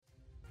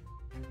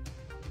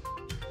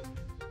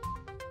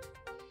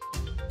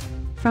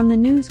From the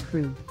news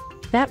crew.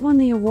 That won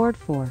the award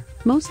for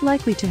most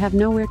likely to have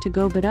nowhere to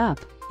go but up,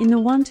 in the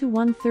 1 to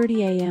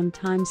 1:30 a.m.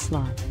 time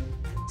slot.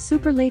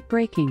 Super late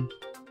breaking.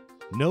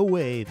 No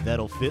way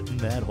that'll fit in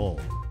that hole.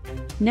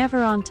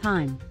 Never on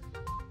time.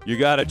 You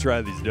gotta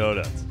try these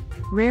donuts.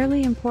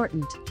 Rarely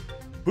important.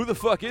 Who the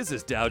fuck is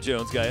this Dow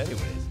Jones guy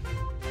anyways?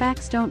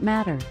 Facts don't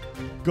matter.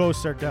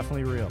 Ghosts are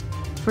definitely real.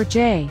 For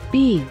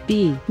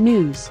JBB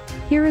News,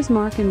 here is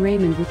Mark and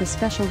Raymond with a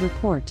special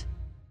report.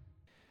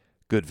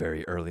 Good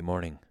very early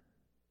morning.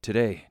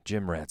 Today,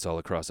 gym rats all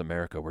across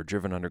America were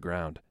driven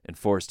underground and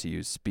forced to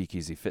use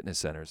speakeasy fitness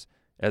centers.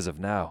 As of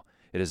now,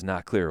 it is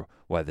not clear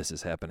why this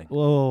is happening.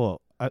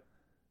 Whoa. I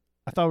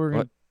thought we're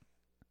not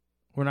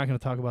going to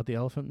talk about the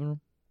elephant in the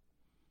room?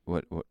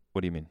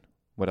 What do you mean?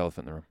 What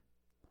elephant in the room?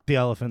 The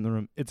elephant in the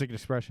room. It's an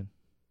expression.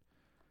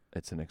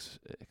 It's an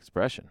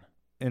expression.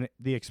 And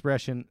the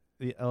expression,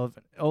 the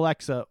elephant.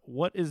 Alexa,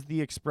 what is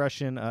the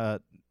expression,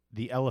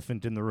 the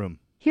elephant in the room?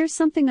 Here's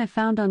something I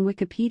found on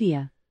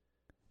Wikipedia.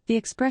 The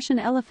expression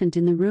elephant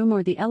in the room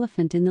or the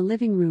elephant in the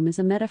living room is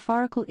a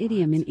metaphorical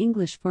idiom in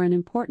English for an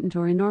important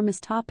or enormous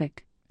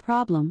topic,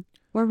 problem,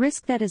 or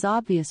risk that is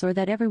obvious or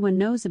that everyone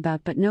knows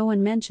about but no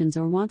one mentions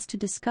or wants to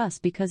discuss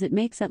because it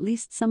makes at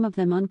least some of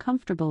them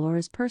uncomfortable or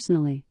is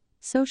personally,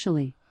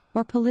 socially,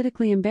 or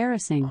politically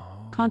embarrassing,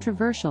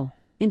 controversial,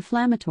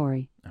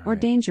 inflammatory, or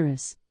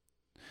dangerous.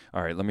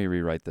 All right, let me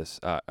rewrite this.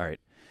 All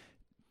right.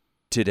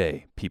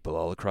 Today, people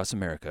all across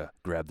America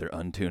grabbed their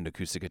untuned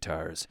acoustic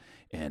guitars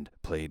and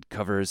played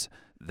covers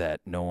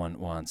that no one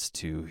wants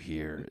to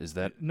hear. Is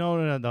that...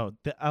 No.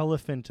 The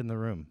elephant in the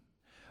room.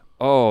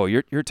 Oh,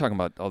 you're talking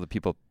about all the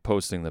people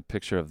posting the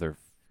picture of their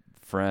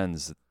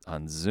friends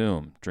on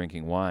Zoom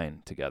drinking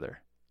wine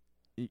together.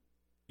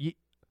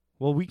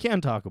 Well, we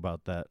can talk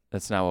about that.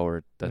 That's not what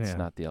we're... That's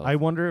not the elephant. I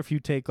wonder if you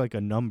take like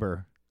a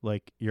number,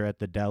 like you're at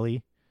the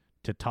deli,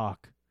 to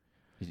talk.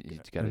 You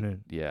gotta...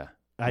 Yeah.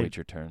 Wait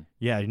your turn.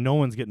 Yeah, no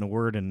one's getting a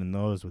word in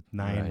those with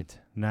nine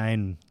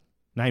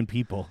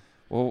people.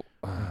 Well,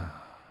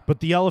 but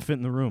the elephant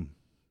in the room.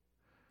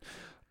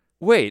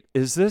 Wait,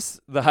 is this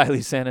the highly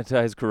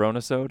sanitized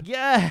Corona Sode?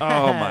 Yes.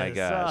 Oh my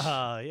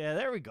gosh. Yeah,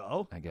 there we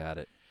go. I got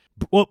it.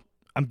 Well,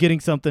 I'm getting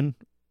something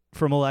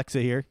from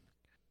Alexa here.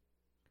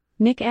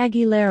 Nick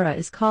Aguilera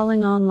is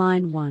calling on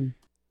line 1.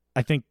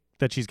 I think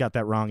that she's got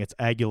that wrong. It's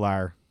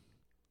Aguilar.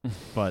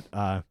 But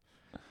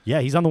yeah,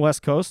 he's on the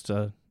West Coast.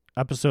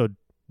 Episode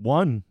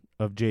 1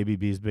 of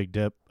JBB's Big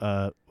Dip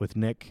with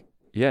Nick.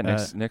 Yeah,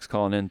 Nick's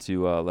calling in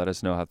to let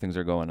us know how things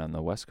are going on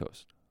the West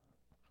Coast.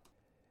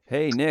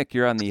 Hey, Nick,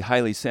 you're on the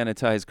highly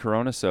sanitized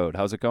Corona Sode.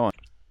 How's it going?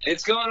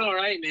 It's going all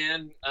right,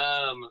 man.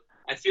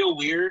 I feel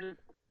weird.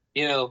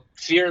 You know,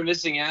 fear of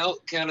missing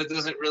out kind of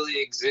doesn't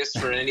really exist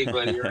for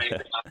anybody right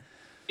now.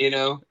 You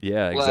know?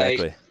 Yeah,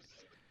 exactly. Like,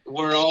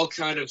 we're all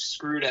kind of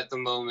screwed at the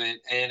moment,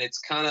 and it's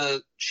kind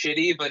of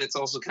shitty, but it's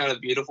also kind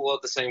of beautiful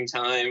at the same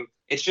time.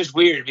 It's just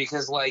weird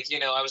because, like, you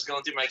know, I was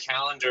going through my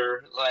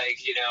calendar,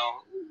 like, you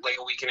know, like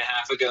a week and a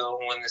half ago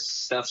when this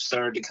stuff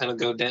started to kind of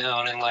go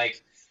down, and,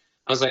 like,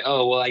 I was like,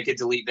 oh, well, I could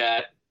delete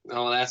that.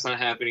 Oh, that's not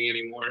happening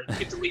anymore. I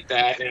could delete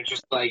that. And it's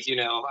just like, you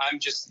know, I'm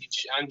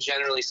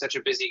generally such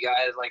a busy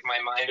guy that, like, my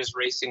mind is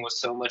racing with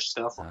so much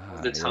stuff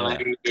all the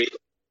time. Yeah.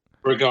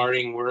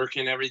 Regarding work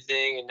and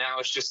everything, and now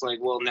it's just like,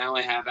 well, now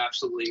I have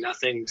absolutely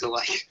nothing to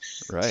like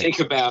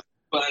think about.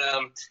 But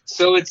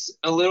so it's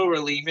a little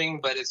relieving,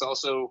 but it's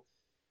also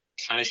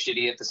kind of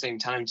shitty at the same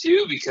time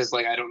too, because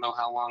like I don't know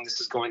how long this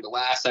is going to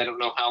last. I don't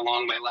know how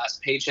long my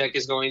last paycheck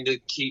is going to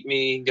keep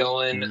me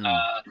going.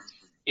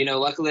 You know,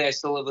 luckily I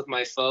still live with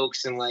my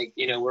folks, and like,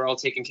 you know, we're all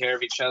taking care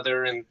of each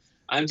other, and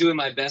I'm doing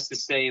my best to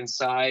stay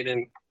inside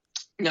and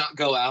not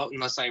go out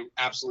unless I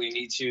absolutely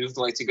need to,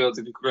 like to go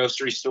to the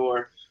grocery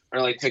store or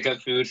like pick up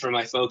food for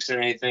my folks or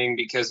anything,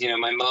 because, you know,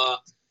 my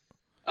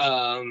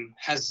mom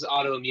has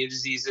autoimmune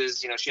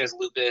diseases. You know, she has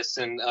lupus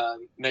and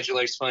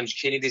medullary sponge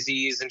kidney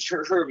disease, and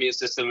her immune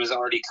system is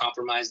already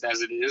compromised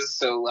as it is.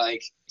 So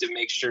like to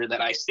make sure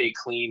that I stay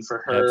clean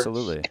for her.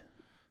 Absolutely.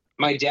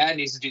 My dad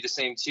needs to do the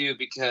same too,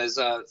 because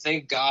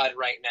thank God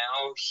right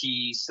now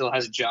he still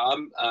has a job.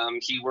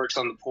 He works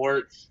on the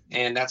port,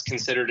 and that's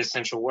considered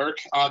essential work,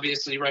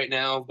 obviously, right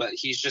now. But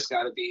he's just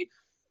got to be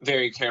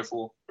very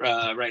careful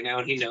right now,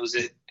 and he knows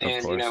it.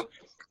 And you know,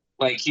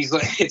 like he's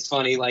like, it's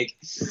funny, like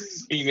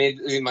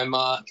my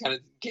mom kind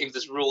of gave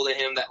this rule to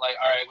him that like,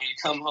 all right, when you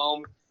come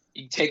home,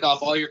 you take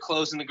off all your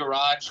clothes in the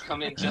garage,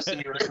 come in just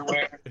in your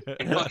underwear,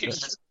 and fucking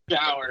just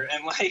shower.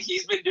 And like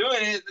he's been doing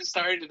it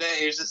starting today.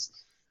 It's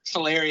just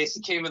hilarious.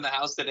 He came in the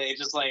house today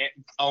just like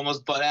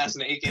almost butt ass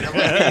naked.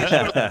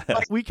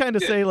 Like, we kind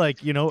of say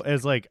like, you know,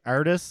 as like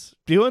artists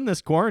doing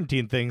this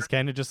quarantine thing's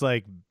kind of just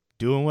like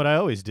doing what I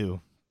always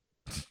do.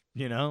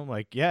 You know,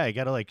 like, yeah, I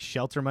got to like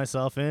shelter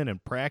myself in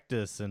and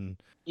practice.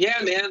 And yeah,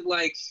 man,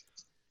 like,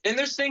 and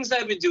there's things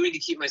I've been doing to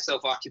keep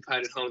myself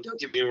occupied at home. Don't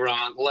get me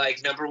wrong.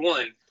 Like, number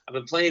one, I've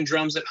been playing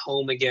drums at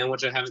home again,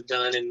 which I haven't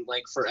done in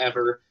like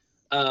forever.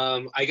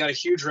 I got a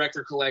huge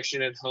record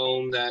collection at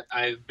home that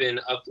I've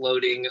been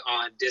uploading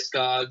on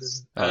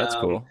Discogs. Oh, that's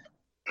cool.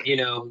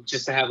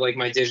 just to have like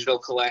my digital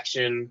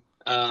collection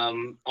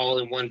all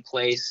in one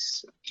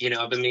place.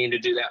 I've been meaning to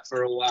do that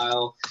for a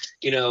while.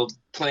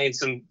 Playing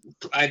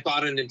I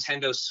bought a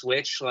Nintendo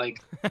Switch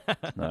like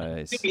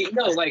Nice.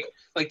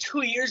 like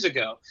 2 years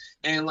ago,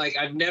 and like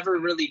I've never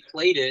really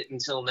played it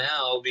until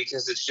now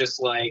because it's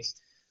just like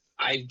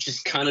I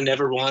just kind of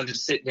never wanted to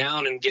sit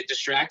down and get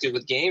distracted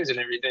with games and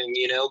everything,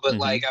 but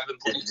like I've been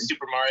playing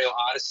Super Mario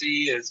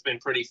Odyssey, and it's been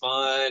pretty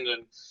fun.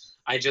 And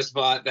I just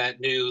bought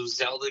that new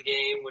Zelda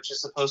game, which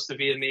is supposed to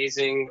be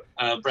amazing.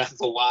 Breath of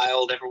the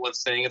Wild. Everyone's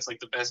saying it's like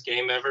the best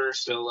game ever.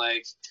 So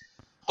like,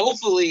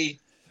 hopefully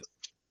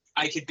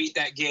I could beat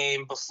that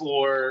game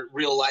before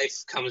real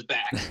life comes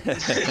back.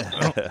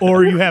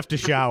 Or you have to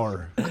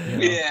shower.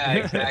 Yeah,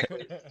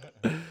 exactly.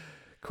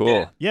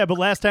 Cool. Yeah, but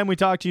last time we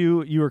talked to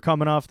you, you were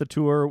coming off the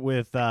tour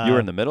with... you were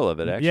in the middle of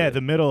it, actually. Yeah,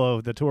 the middle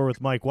of the tour with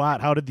Mike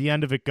Watt. How did the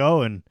end of it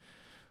go? And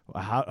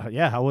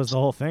how was the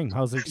whole thing?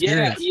 How was the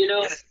experience?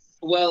 Yeah,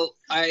 well,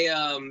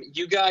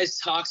 you guys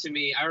talked to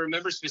me. I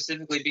remember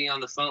specifically being on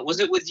the phone. Was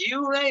it with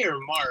you, Ray, or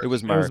Mark? It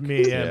was Mark. It was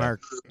me, yeah,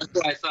 Mark. That's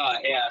what I thought,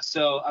 yeah.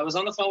 So I was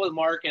on the phone with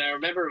Mark, and I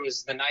remember it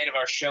was the night of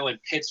our show in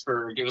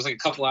Pittsburgh. It was like a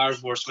couple hours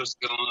before we were supposed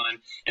to go on,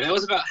 and that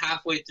was about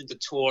halfway through the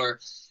tour.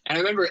 And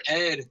I remember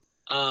Ed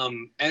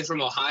from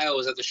Ohio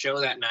was at the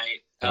show that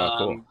night.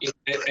 Cool.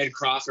 Ed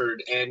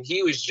Crawford, and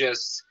he was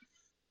just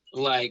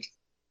like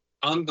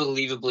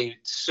unbelievably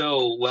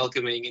so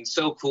welcoming and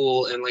so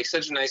cool, and like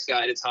such a nice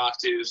guy to talk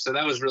to. So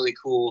that was really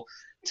cool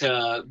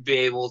to be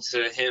able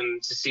to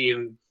see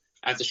him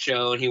at the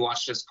show, and he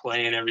watched us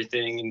play and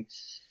everything. And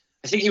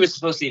I think he was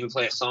supposed to even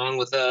play a song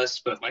with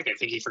us, but like I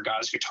think he forgot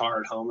his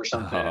guitar at home or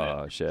something.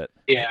 Oh shit!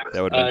 Yeah,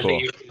 that would have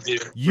been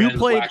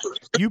cool.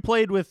 You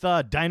played with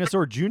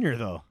Dinosaur Jr.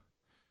 though.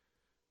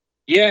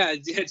 Yeah,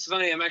 it's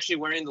funny. I'm actually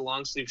wearing the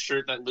long sleeve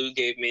shirt that Lou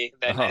gave me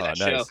that night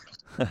show.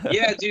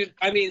 Yeah, dude.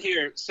 I mean,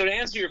 here. So to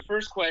answer your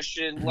first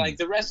question, like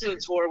the rest of the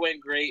tour went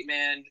great,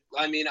 man.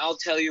 I mean, I'll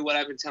tell you what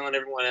I've been telling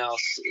everyone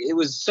else. It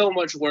was so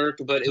much work,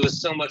 but it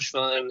was so much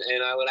fun,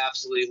 and I would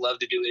absolutely love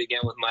to do it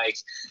again with Mike,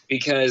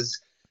 because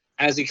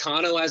as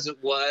econo as it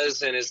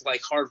was and as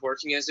like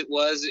hardworking as it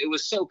was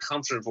so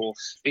comfortable,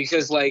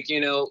 because like,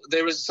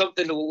 there was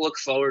something to look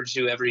forward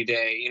to every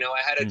day.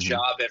 I had a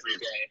job every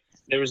day.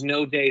 There was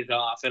no days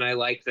off, and I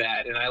liked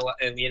that. And I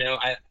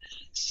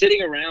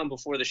sitting around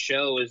before the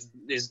show is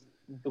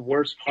the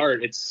worst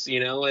part. It's,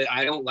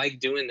 I don't like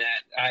doing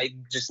that. I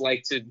just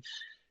like to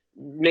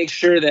make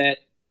sure that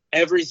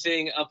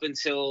everything up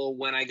until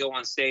when I go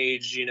on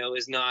stage,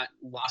 is not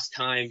lost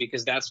time,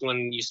 because that's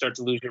when you start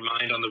to lose your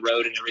mind on the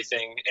road and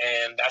everything.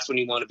 And that's when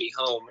you want to be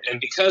home. And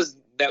because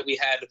that we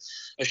had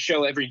a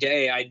show every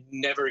day, I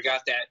never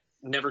got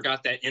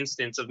that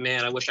instance of,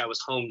 man, I wish I was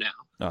home now.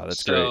 Oh,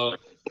 that's great.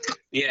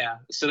 Yeah.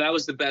 So that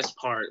was the best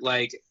part.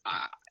 Like,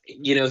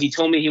 he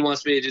told me he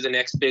wants me to do the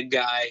next big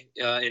guy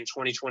in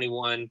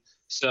 2021.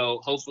 So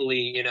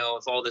hopefully,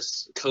 if all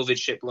this COVID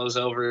shit blows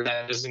over,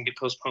 that doesn't get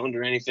postponed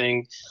or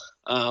anything.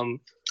 So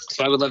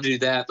I would love to do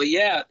that. But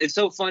yeah, it's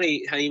so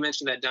funny how you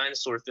mentioned that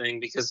Dinosaur thing,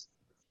 because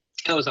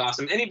that was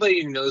awesome.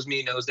 Anybody who knows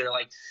me knows they're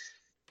like,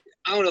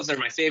 I don't know if they're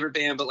my favorite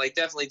band, but like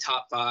definitely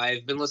top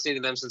 5. Been listening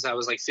to them since I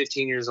was like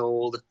 15 years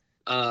old.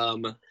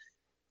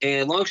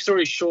 And long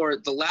story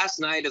short, the last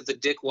night of the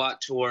Dick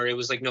Watt tour, it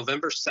was like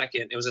November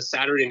 2nd. It was a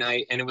Saturday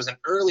night, and it was an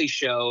early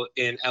show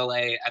in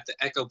LA at the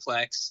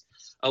Echoplex.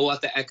 Oh,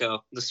 at the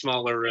Echo, the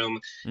smaller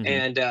room.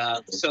 And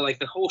so like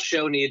the whole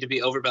show needed to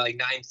be over by like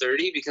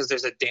 9:30, because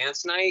there's a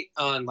dance night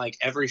on like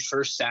every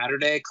first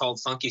Saturday called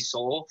Funky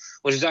Soul,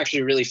 which is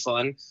actually really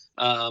fun.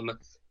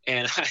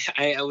 And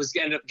I was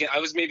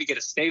maybe going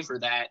to stay for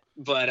that,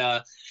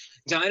 but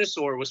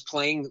Dinosaur was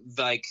playing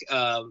like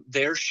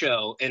their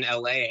show in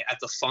LA at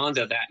the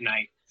Fonda that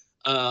night.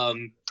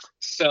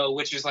 So,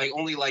 which is like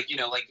only like,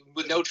 like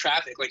with no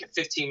traffic, like a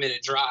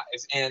 15-minute drive.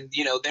 And,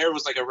 there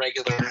was like a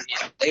regular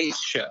late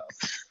show.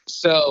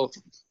 So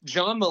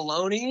John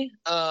Maloney,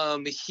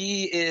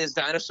 he is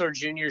Dinosaur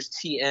Jr.'s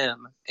TM.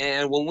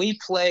 And when we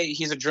play,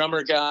 he's a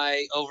drummer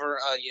guy over,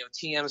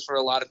 TMs for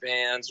a lot of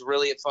bands,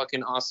 really a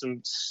fucking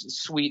awesome,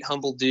 sweet,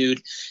 humble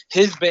dude.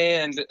 His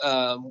band,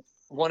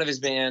 one of his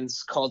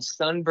bands called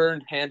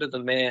Sunburned Hand of the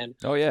Man.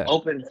 Oh yeah.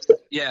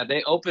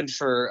 They opened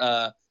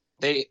for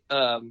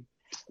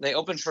they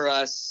opened for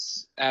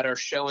us at our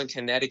show in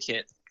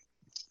Connecticut.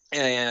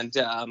 And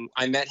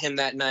I met him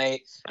that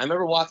night. I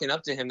remember walking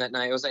up to him that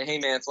night. I was like, "Hey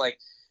man, it's like,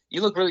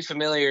 you look really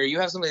familiar. You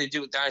have something to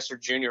do with Dinosaur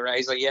Jr., right?"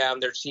 He's like, "Yeah, I'm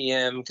their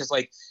TM." Because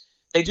like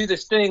they do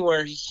this thing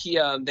where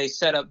they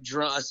set up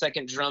a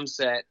second drum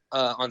set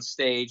on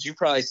stage. You've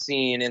probably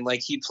seen, and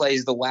like he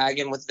plays the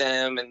wagon with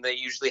them, and they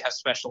usually have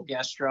special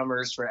guest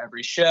drummers for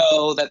every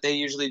show that they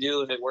usually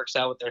do if it works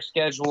out with their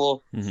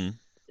schedule.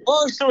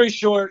 Long story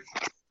short,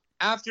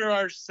 after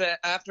our set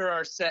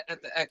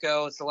at the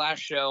Echo, it's the last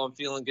show. I'm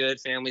feeling good.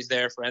 Family's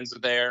there, friends are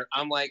there.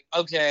 I'm like,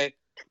 okay,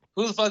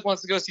 who the fuck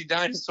wants to go see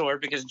Dinosaur?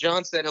 Because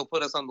John said he'll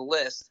put us on the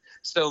list.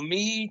 So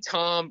me,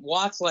 Tom,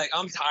 Watt's like,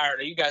 I'm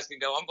tired. You guys can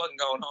go. I'm fucking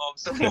going home.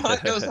 So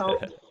Watt goes home.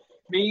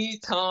 Me,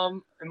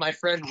 Tom, and my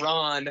friend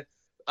Ron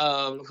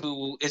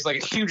who is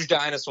like a huge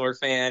Dinosaur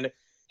fan.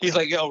 He's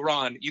like, yo,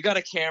 Ron, you got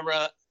a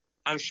camera.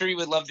 I'm sure you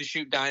would love to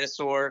shoot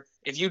Dinosaur.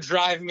 If you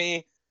drive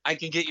me, I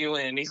can get you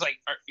in. He's like,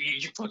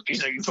 you fucking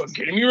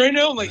kidding me right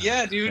now? I'm like,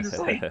 yeah, dude. It's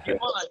like, come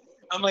on.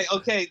 I'm like,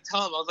 okay,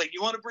 Tom. I was like,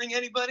 you want to bring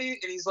anybody?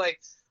 And he's like,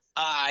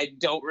 I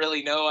don't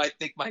really know. I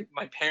think my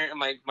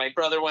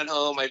brother went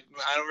home. I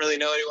don't really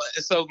know anyone.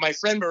 So my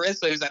friend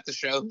Marissa, who's at the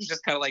show, who's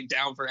just kind of like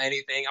down for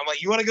anything. I'm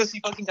like, you want to go see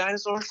fucking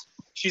Dinosaurs?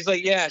 She's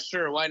like, yeah,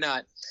 sure, why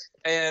not?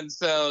 And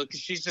so, cause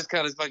she's just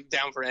kind of fucking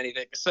down for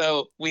anything.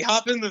 So we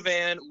hop in the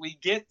van. We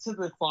get to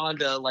the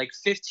Fonda like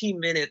 15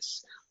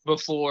 minutes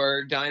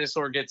before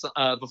Dinosaur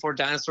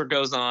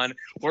goes on.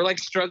 We're like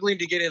struggling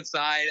to get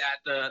inside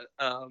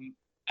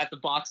at the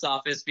box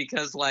office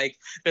because like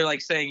they're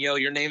like saying, yo,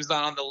 your name's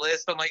not on the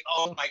list. I'm like,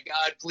 oh my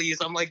god, please.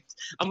 I'm like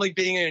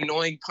being an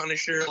annoying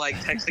Punisher, like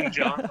texting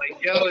John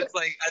like, yo, it's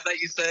like I thought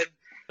you said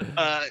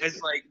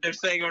it's like they're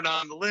saying we're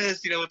not on the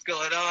list, you know what's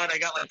going on. I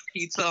got like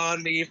pizza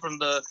on me from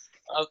the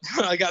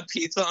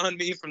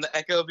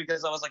Echo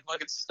because I was like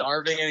fucking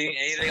starving and eating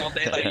anything all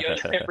day. Like, yo,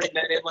 can't bring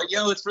that in. I'm like,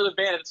 yo, it's for the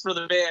band.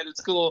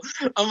 It's cool.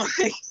 I'm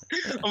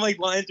like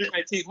lying through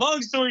my teeth.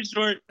 Long story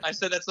short, I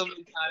said that so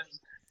many times.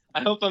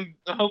 I hope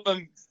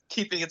I'm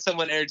keeping it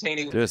somewhat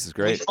entertaining. This is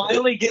great. We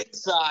finally get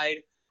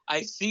inside.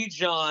 I see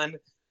John,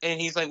 and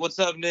he's like, "What's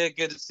up, Nick?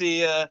 Good to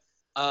see you."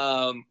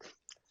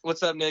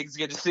 What's up, Nick? It's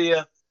good to see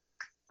you.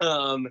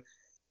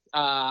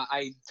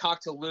 I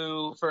talked to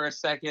Lou for a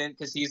second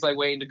because he's like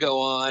waiting to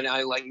go on.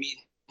 I like meet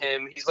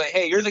him. He's like,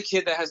 "Hey, you're the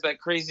kid that has that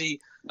crazy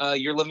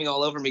 "You're Living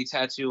All Over Me"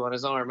 tattoo on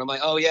his arm." I'm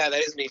like, "Oh yeah,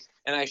 that is me."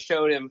 And I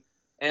showed him,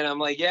 and I'm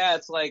like, "Yeah,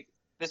 it's like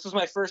this was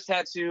my first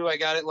tattoo. I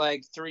got it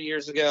like 3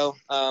 years ago.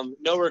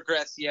 No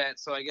regrets yet,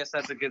 so I guess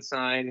that's a good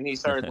sign." And he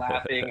started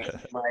laughing.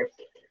 Like,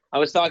 I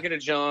was talking to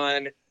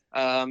John,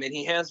 and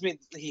he hands me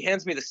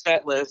the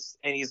set list,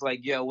 and he's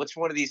like, "Yo, which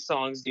one of these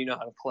songs do you know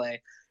how to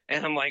play?"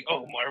 And I'm like,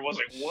 "Oh, I was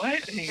like,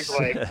 what?" And he's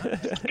like,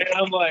 and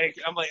I'm like,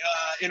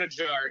 "In a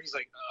Jar." He's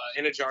like,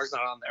 "In a Jar's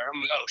not on there." I'm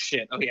like, "Oh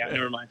shit. Oh yeah,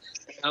 never mind."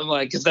 I'm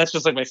like, because that's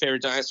just like my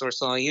favorite Dinosaur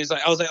song.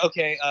 I was like,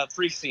 "Okay,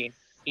 Freak Scene."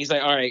 He's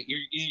like, "All right,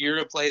 you're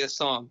gonna play this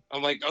song."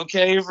 I'm like,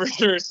 "Okay, for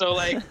sure." So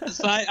like,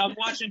 I'm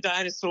watching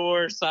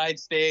Dinosaur side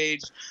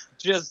stage,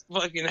 just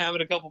fucking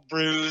having a couple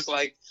brews,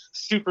 like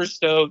super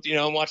stoked. You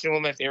know, I'm watching one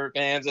of my favorite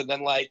bands, and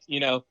then like,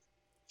 you know,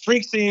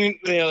 Freak Scene.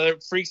 You know,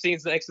 Freak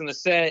Scene's next in the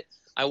set.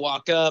 I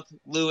walk up.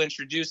 Lou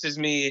introduces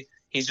me.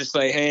 He's just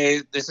like,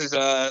 "Hey, this is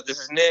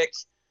Nick.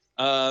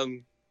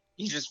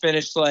 He just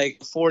finished like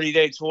a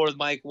 40-day tour with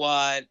Mike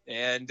Watt,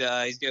 and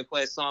he's gonna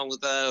play a song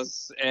with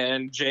us."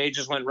 And Jay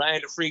just went right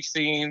into Freak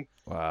Scene.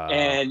 Wow.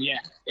 And yeah,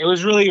 it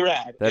was really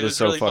rad. That is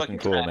so really fucking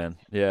cool, rad. man.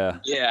 Yeah.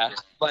 Yeah,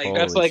 like Holy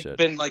that's like shit.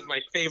 been like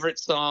my favorite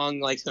song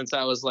like since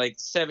I was like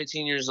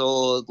 17 years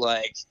old.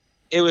 Like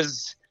it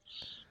was.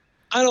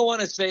 I don't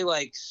want to say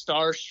like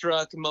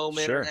starstruck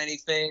moment Sure. or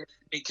anything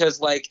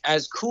because like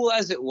as cool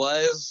as it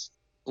was,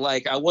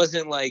 like I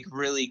wasn't like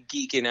really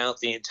geeking out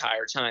the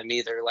entire time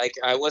either. Like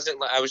I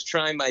was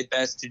trying my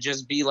best to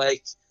just be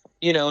like,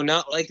 you know,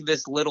 not like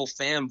this little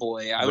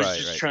fanboy. I was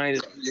just trying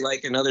to be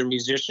like another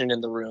musician in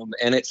the room,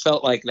 and it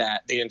felt like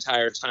that the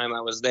entire time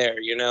I was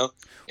there, you know.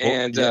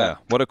 And yeah,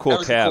 what a cool that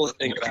was the cap. coolest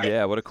thing about it.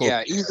 Yeah, what a cool.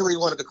 Yeah, easily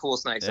one of the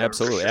coolest nights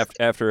Absolutely. ever. For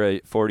sure. After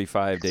a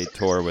 45-day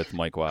tour with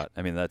Mike Watt.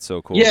 I mean, that's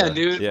so cool. Yeah,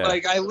 dude. Yeah.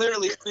 Like I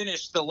literally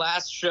finished the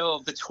last show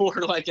of the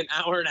tour like an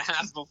hour and a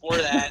half before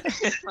that.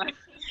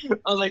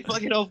 I was like,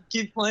 "Fuck it, I'll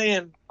keep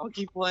playing.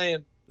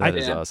 That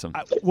is awesome.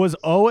 Was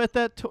O at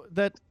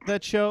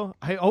that show?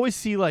 I always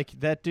see like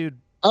that dude.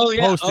 Oh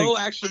yeah.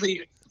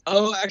 Posting.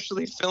 O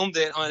actually filmed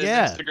it on his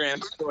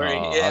Instagram story.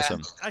 Oh, yeah.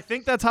 awesome. I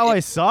think that's how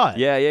I saw it.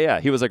 Yeah.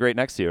 He was like right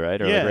next to you,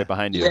 right? Or like right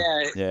behind you.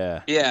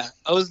 Yeah.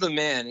 O's the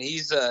man.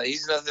 He's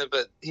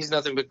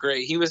nothing but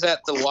great. He was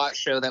at the Watt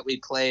show that we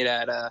played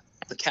at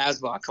the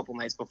Casbah a couple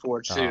nights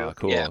before too. Oh,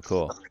 cool,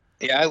 cool.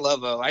 Yeah, I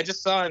love O. I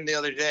just saw him the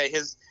other day.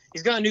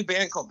 He's got a new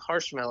band called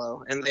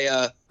Harshmallow, and they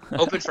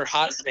opened for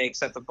Hot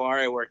Snakes at the bar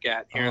I work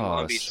at here in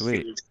Long Beach.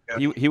 Sweet.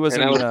 He was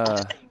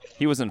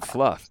he was in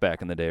Fluff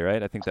back in the day,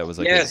 right? I think that was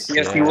like yes,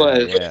 he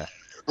was. Yeah.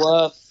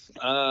 Fluff.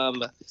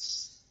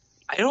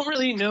 I don't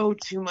really know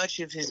too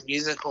much of his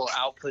musical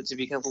output, to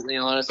be completely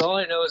honest. All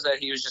I know is that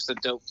he was just a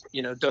dope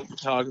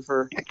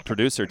photographer.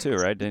 Producer too,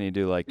 right? Didn't he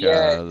do like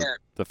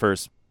the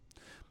first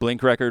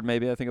Blink record?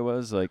 Maybe I think it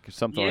was like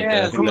something like that.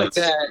 Yeah, something like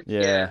that.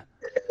 Yeah.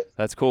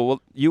 That's cool.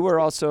 Well, you were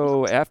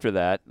also after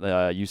that.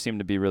 You seem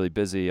to be really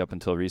busy up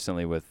until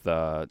recently with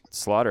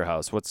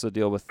Slaughterhouse. What's the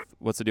deal with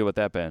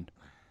that band?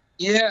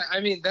 Yeah, I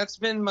mean that's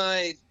been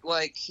a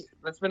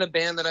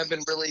band that I've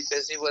been really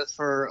busy with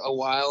for a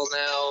while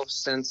now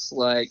since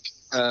like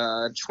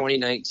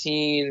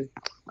 2019.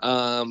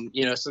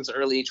 Since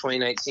early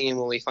 2019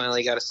 when we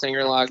finally got a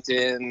singer locked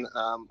in.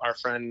 Our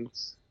friend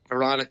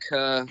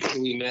Veronica,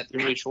 who we met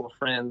through mutual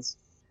friends,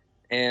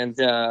 and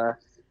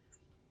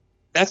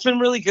that's been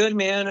really good,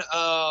 man.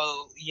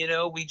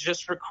 We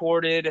just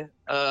recorded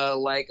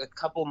like a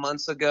couple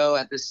months ago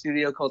at this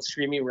studio called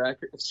Screaming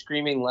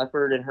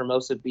Leopard in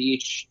Hermosa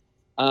Beach.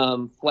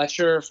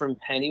 Fletcher from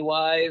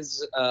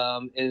Pennywise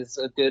is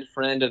a good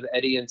friend of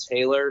Eddie and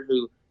Taylor,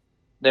 who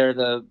they're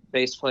the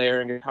bass player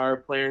and guitar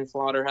player in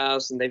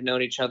Slaughterhouse, and they've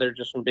known each other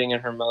just from being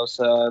in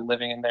Hermosa,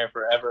 living in there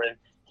forever. And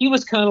he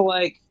was kind of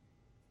like,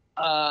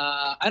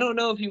 I don't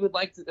know if he would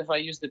like to, if I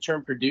use the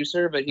term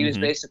producer, but he was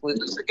basically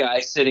just a guy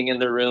sitting in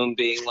the room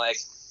being like,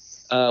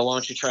 why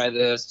don't you try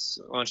this?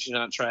 Why don't you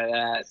not try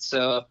that?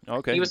 So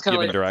Okay, he was kind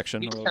of like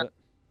direction a little bit.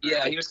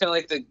 Yeah, he was kind of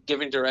like the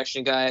giving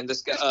direction guy. And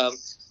this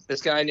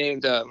guy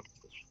named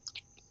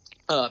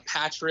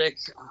Patrick,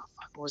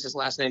 what was his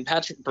last name?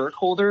 Patrick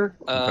Burkholder.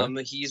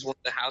 He's one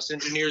of the house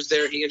engineers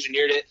there. He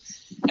engineered it.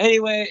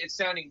 Anyway, it's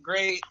sounding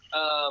great.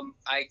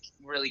 I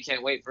really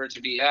can't wait for it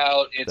to be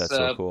out. It's That's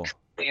so cool.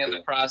 in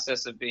the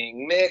process of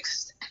being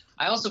mixed.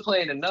 I also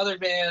play in another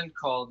band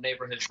called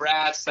Neighborhood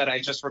Brats that I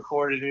just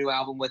recorded a new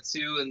album with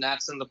too, and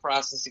that's in the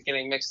process of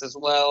getting mixed as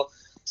well.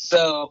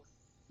 So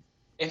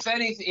if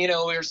anything, we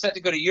were set to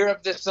go to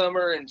Europe this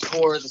summer and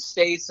tour the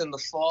States in the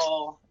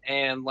fall.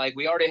 And like,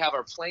 we already have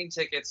our plane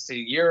tickets to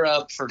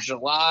Europe for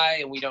July,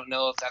 and we don't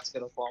know if that's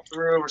going to fall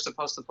through. We're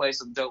supposed to play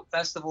some dope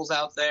festivals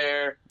out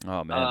there.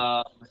 Oh,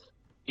 man.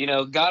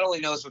 God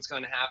only knows what's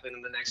going to happen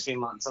in the next few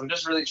months. I'm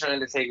just really trying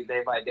to take it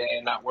day by day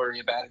and not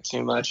worry about it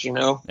too much,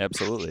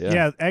 Absolutely, yeah.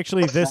 Yeah,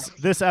 actually,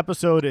 this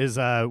episode is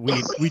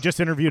we just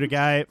interviewed a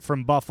guy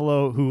from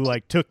Buffalo who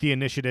like took the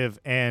initiative,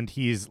 and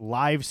he's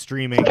live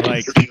streaming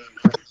like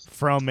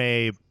from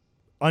a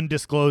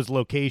undisclosed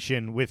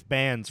location with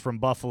bands from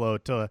Buffalo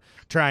to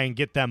try and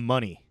get them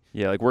money.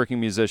 Yeah, like working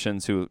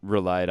musicians who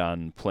relied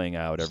on playing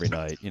out every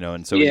night,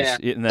 and so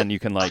and then you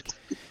can like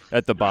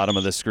at the bottom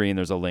of the screen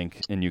there's a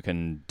link and you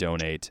can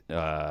donate.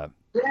 I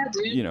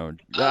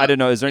don't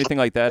know. Is there anything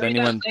like that?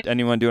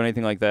 Anyone do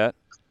anything like that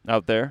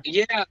out there?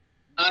 Yeah,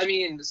 I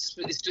mean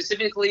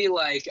specifically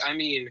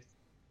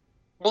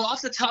well,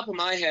 off the top of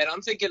my head,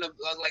 I'm thinking of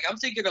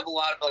a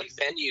lot of like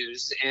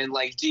venues and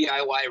like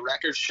DIY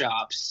record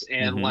shops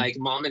and like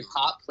mom and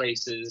pop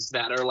places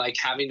that are like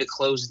having to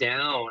close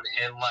down,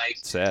 and like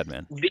sad,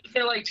 man. These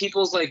are like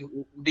people's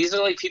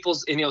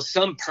and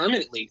some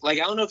permanently. Like,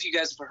 I don't know if you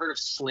guys have heard of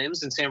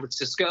Slim's in San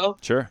Francisco.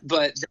 Sure.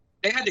 But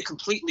they had to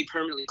completely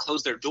permanently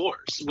close their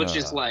doors, which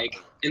is like,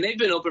 and they've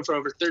been open for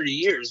over 30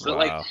 years. But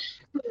like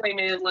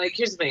man, like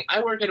here's the thing.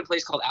 I work at a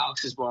place called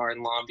Alex's Bar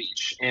in Long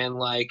Beach, and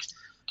like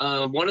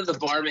one of the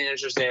bar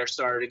managers there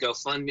started a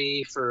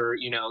GoFundMe for,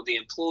 the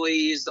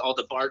employees, all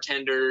the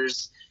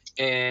bartenders.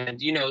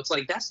 And, it's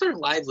like, that's their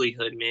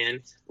livelihood,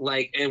 man.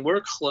 Like, and we're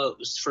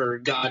closed for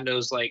God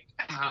knows, like,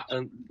 how,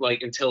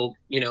 until,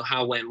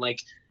 when.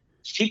 Like,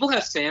 people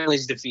have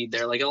families to feed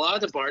there. Like, a lot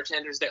of the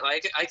bartenders that,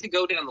 like, I could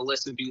go down the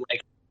list and be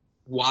like,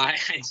 why,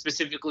 and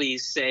specifically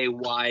say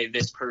why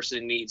this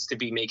person needs to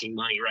be making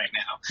money right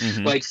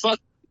now. Like, fuck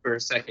for a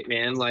second,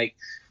 man. Like,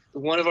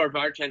 one of our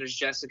bartenders,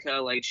 Jessica,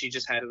 like, she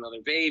just had another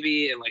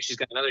baby, and like she's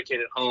got another kid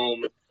at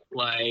home.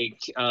 Like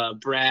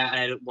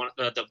Brad,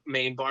 the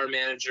main bar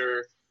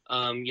manager,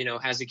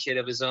 has a kid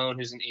of his own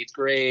who's in 8th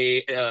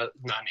grade, not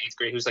in 8th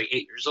grade, who's like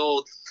 8 years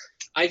old.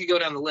 I could go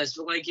down the list,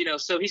 but like,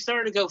 so he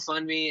started a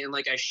GoFundMe, and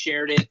like I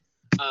shared it.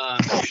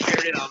 I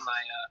shared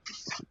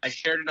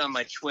it on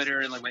my Twitter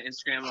and like my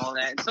Instagram and all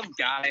that. And some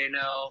guy I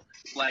know,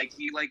 like,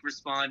 he like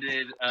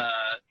responded.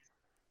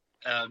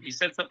 He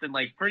said something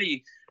like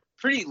pretty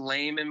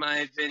lame in my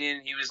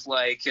opinion. He was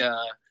like,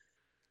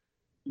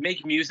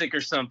 make music or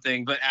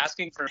something, but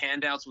asking for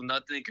handouts with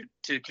nothing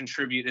to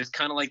contribute is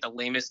kind of like the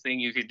lamest thing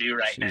you could do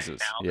right now.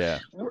 Yeah.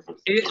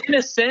 In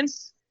a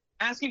sense,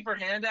 asking for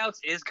handouts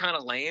is kind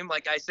of lame.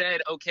 Like I said,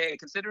 okay,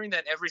 considering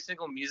that every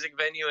single music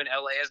venue in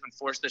LA has been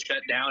forced to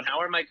shut down, how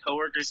are my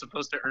coworkers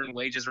supposed to earn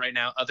wages right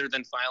now other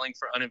than filing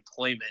for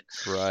unemployment?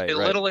 Right.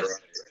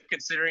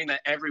 Considering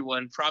that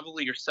everyone,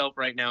 probably yourself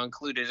right now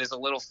included, is a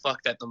little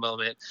fucked at the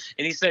moment.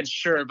 And he said,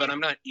 sure, but I'm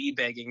not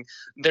e-begging.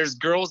 There's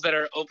girls that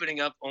are opening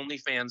up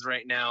OnlyFans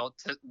right now,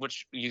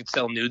 which you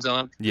sell nudes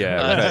on.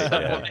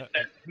 Yeah.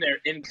 Their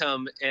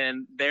income,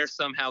 and they're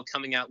somehow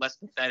coming out less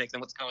pathetic than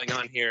what's going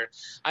on here.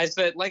 I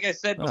said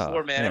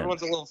before, man,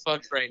 everyone's a little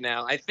fucked right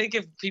now. I think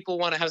if people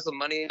want to have some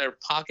money in their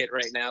pocket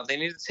right now, they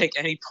need to take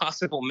any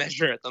possible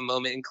measure at the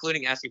moment,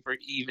 including asking for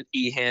even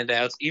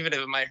handouts, even if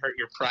it might hurt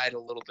your pride a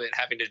little bit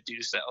having to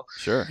do so.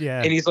 Sure.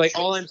 Yeah. And he's like,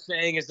 all I'm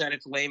saying is that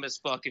it's lame as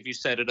fuck if you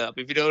set it up.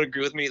 If you don't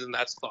agree with me, then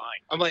that's fine.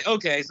 I'm like,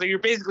 okay, so you're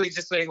basically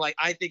just saying like,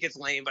 I think it's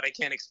lame, but I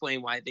can't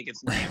explain why I think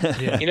it's lame.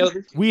 Yeah.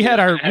 We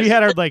had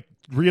our like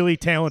really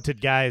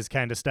talented guys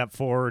kind of step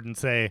forward and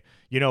say,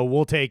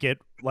 we'll take it.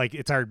 Like,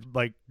 it's our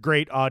like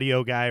great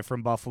audio guy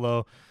from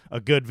Buffalo, a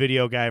good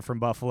video guy from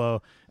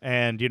Buffalo,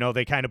 and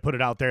they kind of put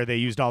it out there. They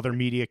used all their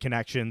media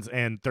connections,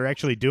 and they're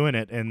actually doing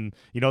it. And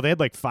they had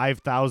like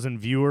 5,000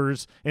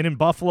 viewers, and in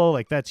Buffalo,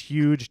 like, that's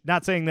huge.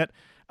 Not saying that,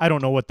 I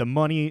don't know what the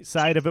money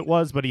side of it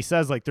was, but he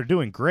says like they're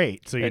doing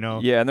great. So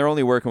yeah, and they're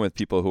only working with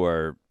people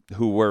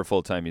who were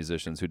full-time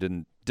musicians who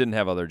didn't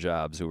have other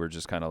jobs, who were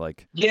just kind of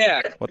like,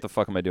 what the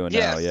fuck am I doing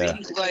now? Yeah,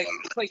 it's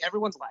like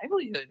everyone's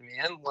livelihood,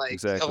 man. Like,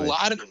 exactly. A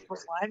lot of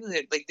people's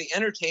livelihood, like the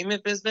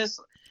entertainment business.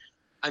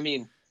 I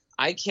mean,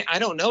 I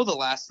don't know the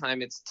last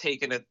time it's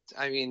taken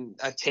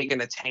I've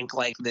taken a tank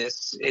like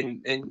this,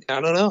 and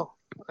I don't know.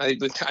 I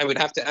would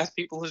have to ask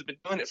people who's been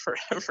doing it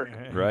forever.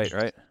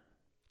 Right.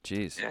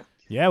 Jeez. Yeah.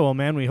 Yeah, well,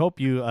 man, we hope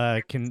you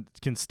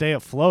can stay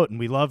afloat, and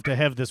we love to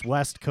have this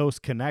West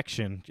Coast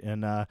connection,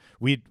 and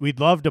we'd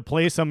love to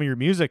play some of your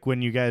music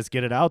when you guys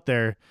get it out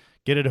there,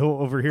 get it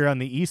over here on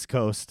the East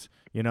Coast.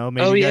 You know,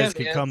 maybe you guys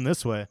could come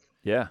this way.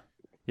 Yeah.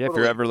 If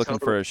Totally, you're ever looking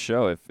for a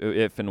show,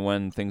 if and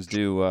when things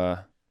do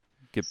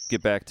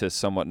get back to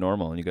somewhat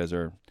normal, and you guys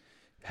are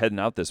heading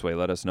out this way,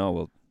 let us know.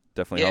 We'll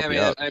definitely help you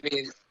out. I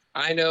mean,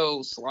 I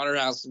know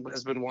Slaughterhouse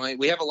has been wanting.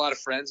 We have a lot of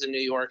friends in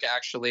New York,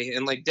 actually,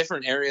 and like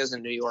different areas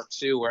in New York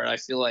too, where I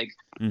feel like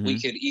we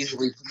could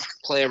easily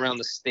play around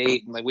the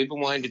state. And like we've been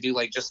wanting to do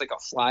like just like a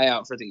fly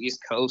out for the East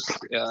Coast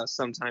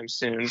sometime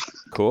soon.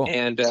 Cool.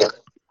 And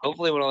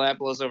hopefully when all that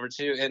blows over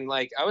too. And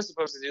like I was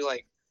supposed to do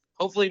like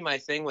hopefully my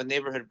thing with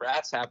Neighborhood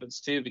Brats happens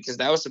too, because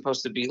that was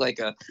supposed to be like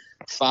a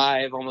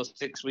 5, almost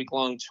 6 week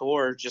long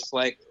tour, just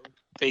like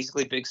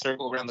basically big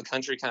circle around the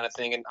country kind of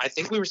thing. And I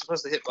think we were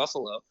supposed to hit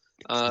Buffalo.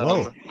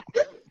 Whoa.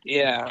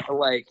 Yeah,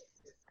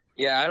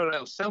 I don't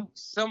know,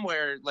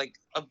 somewhere like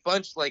a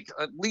bunch, like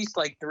at least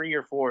like 3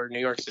 or 4 New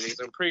York cities.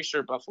 I'm pretty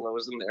sure Buffalo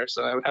was in there,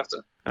 so I would have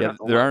to.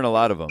 There aren't a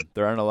lot of them.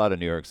 There aren't a lot of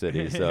New York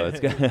cities, so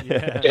it's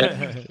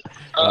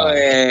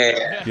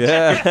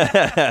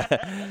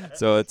yeah.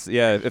 So it's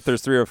if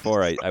there's 3 or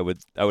 4, I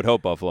would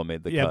hope Buffalo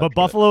made the cut. Yeah, but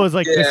Buffalo is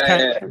like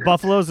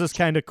Buffalo's this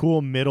kind of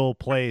cool middle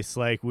place.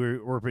 Like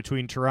we're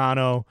between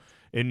Toronto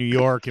and New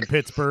York and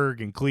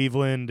Pittsburgh and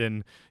Cleveland,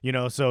 and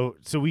so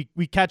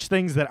we catch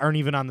things that aren't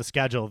even on the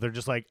schedule. They're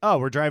just like, oh,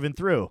 we're driving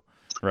through.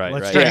 Right.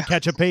 Let's try and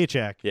catch a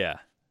paycheck. Yeah.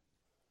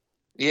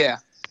 Yeah.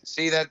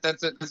 See,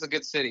 that's a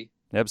good city.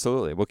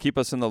 Absolutely. Well, keep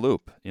us in the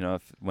loop.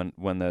 If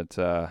when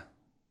that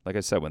like I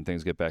said, when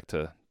things get back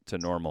to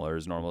normal, or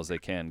as normal as they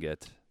can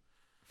get,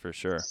 for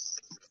sure.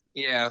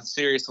 Yeah,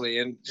 seriously,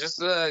 and just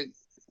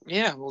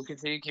we'll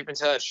continue to keep in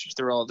touch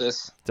through all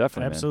this.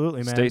 Definitely,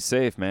 absolutely, man. Stay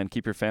safe, man.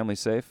 Keep your family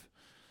safe.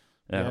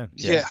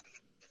 Yeah.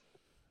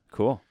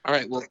 Cool. All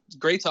right. Well,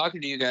 great talking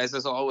to you guys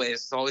as always.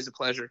 It's always a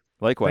pleasure.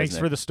 Likewise. Thanks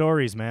for the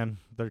stories, man.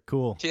 They're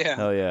cool. Yeah.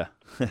 Hell yeah.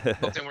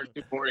 Hope they weren't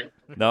too boring.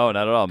 No,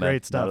 not at all, man.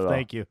 Great stuff.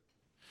 Thank you.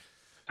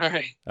 All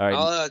right.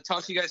 I'll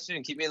talk to you guys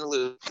soon. Keep me in the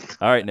loop.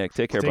 All right, Nick.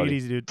 Take care, buddy. Take it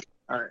easy, dude.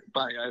 All right.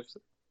 Bye, guys.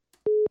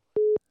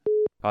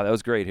 Oh, that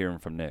was great hearing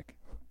from Nick.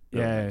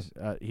 Really nice.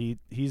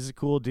 He's a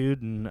cool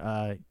dude, and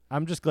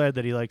I'm just glad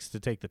that he likes to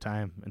take the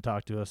time and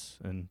talk to us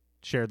and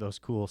share those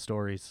cool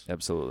stories.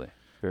 Absolutely.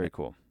 Very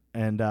cool.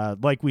 And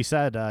like we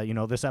said,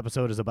 this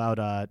episode is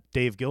about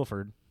Dave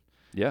Guilford.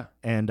 Yeah.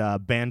 And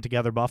Band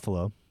Together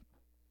Buffalo.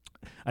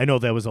 I know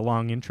that was a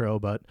long intro,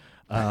 but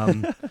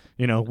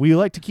we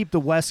like to keep the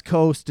West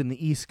Coast and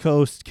the East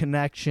Coast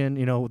connection.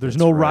 There's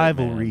no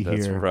rivalry here.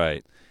 That's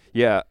right.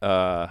 Yeah.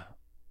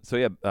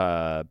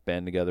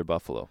 Band Together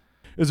Buffalo.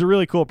 It was a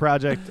really cool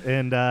project,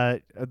 and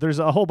there's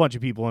a whole bunch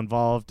of people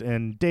involved,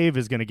 and Dave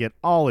is going to get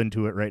all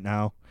into it right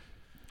now.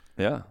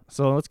 Yeah.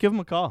 So let's give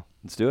him a call.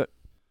 Let's do it.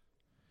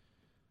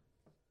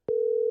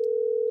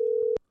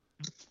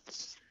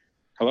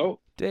 Hello.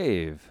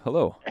 Dave.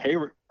 Hello. Hey,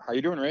 how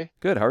you doing, Ray?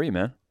 Good. How are you,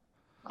 man?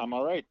 I'm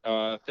all right.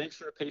 Thanks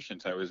for the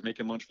patience. I was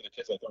making lunch for the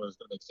kids. I thought I was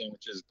going to make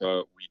sandwiches,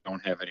 but we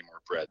don't have any more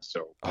bread,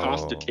 so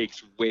pasta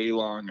takes way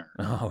longer.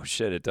 Oh,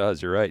 shit, it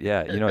does. You're right.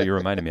 Yeah, you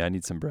reminded me. I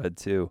need some bread,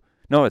 too.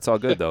 No, it's all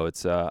good, though.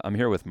 It's I'm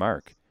here with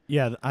Mark.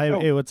 Yeah.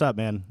 Hey, what's up,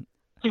 man?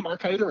 Hey,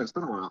 Mark. How you doing? It's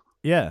been a while.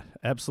 Yeah,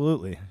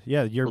 absolutely.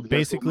 Yeah, you're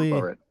basically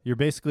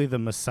the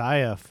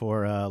messiah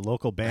for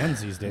local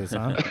bands these days,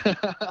 huh?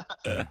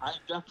 I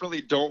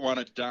definitely don't want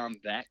to down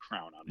that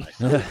crown on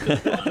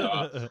myself.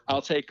 But,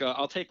 I'll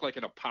take like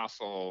an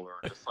apostle or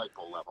a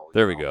disciple level.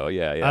 There we go.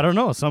 Yeah. I don't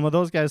know. Some of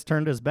those guys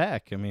turned his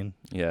back. I mean.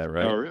 Yeah.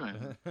 Right. Oh, really?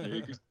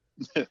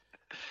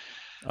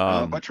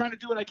 But trying to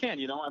do what I can.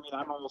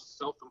 I'm almost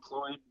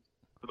self-employed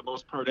for the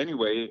most part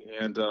anyway.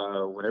 And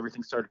when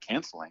everything started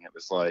canceling, it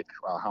was like,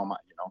 well, how am I?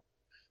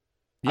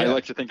 Yeah. I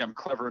like to think I'm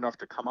clever enough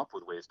to come up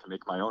with ways to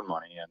make my own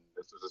money, and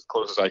this is as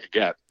close as I could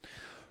get.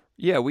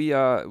 Yeah, we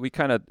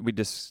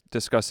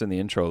discussed in the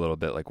intro a little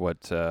bit like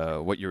what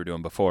you were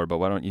doing before, but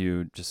why don't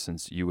you, just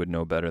since you would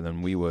know better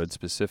than we would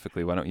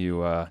specifically, why don't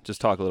you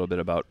just talk a little bit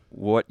about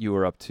what you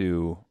were up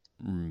to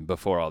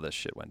before all this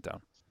shit went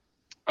down?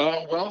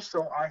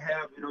 So I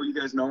have, you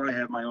guys know I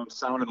have my own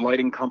sound and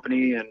lighting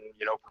company, and,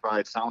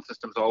 provide sound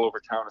systems all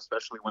over town,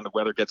 especially when the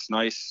weather gets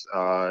nice,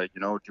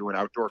 doing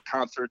outdoor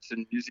concerts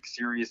and music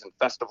series and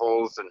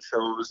festivals and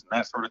shows and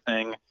that sort of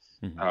thing,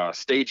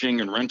 staging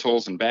and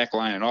rentals and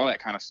backline and all that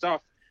kind of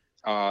stuff.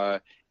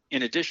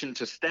 In addition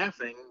to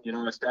staffing,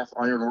 I staff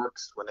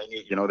Ironworks when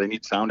they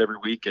need sound every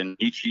week, and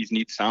Nietzsche's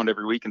needs sound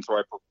every week. And so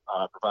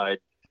I provide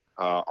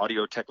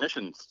audio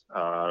technicians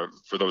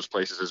for those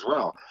places as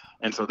well.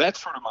 And so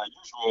that's sort of my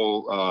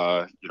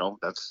usual,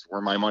 that's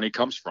where my money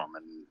comes from.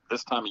 And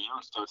this time of year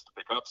it starts to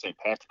pick up. St.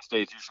 Patrick's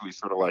Day is usually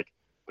sort of like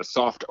the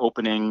soft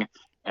opening.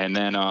 And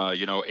then,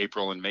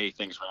 April and May,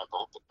 things ramp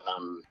up. And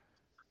I'm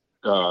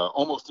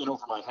almost in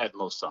over my head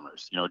most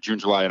summers. June,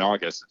 July, and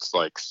August, it's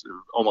like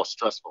almost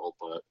stressful,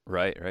 but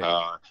Right.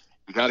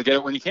 you got to get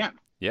it when you can.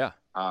 Yeah.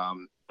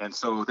 And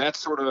so that's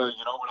sort of,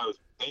 what I was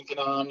banking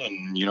on.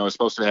 And, I was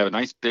supposed to have a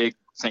nice big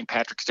St.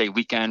 Patrick's Day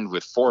weekend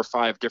with 4 or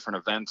 5 different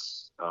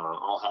events,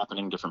 all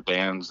happening, different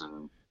bands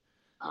and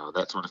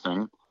that sort of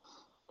thing.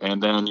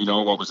 And then,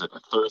 what was it, a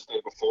Thursday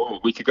before, a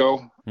week ago?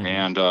 Mm-hmm.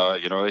 And,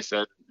 they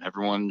said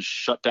everyone's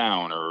shut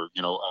down, or,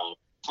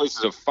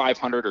 places of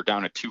 500 are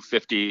down at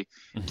 250,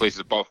 places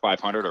above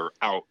 500 are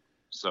out.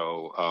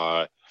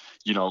 So,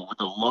 with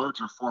the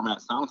larger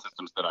format sound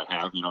systems that I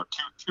have,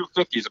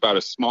 250 is about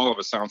as small of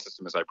a sound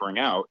system as I bring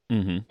out.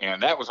 Mm-hmm.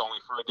 And that was only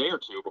for a day or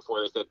two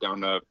before they said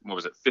down to,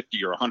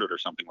 50 or 100 or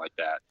something like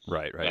that.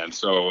 Right. And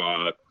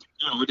so,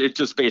 it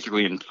just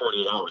basically in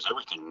 48 hours,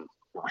 everything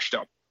washed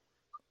up.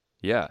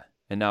 Yeah.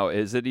 And now, are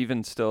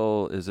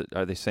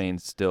they saying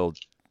still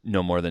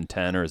no more than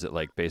 10, or is it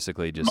like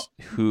basically just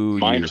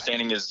My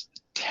understanding is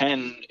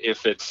 10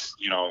 if it's,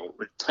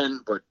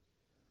 10, but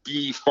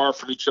be far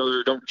from each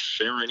other, don't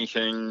share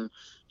anything.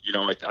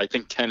 I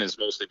think 10 is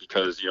mostly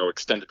because,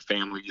 extended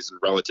families and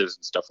relatives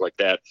and stuff like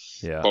that.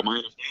 Yeah. But my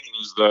understanding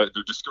is that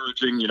they're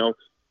discouraging,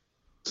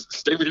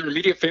 stay with your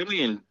immediate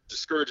family and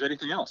discourage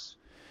anything else.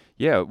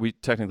 Yeah, we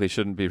technically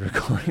shouldn't be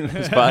recording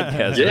this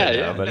podcast right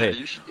now, but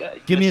hey,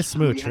 give me a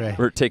smooch, Ray.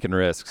 We're taking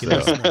risks. So,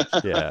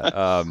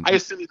 yeah. I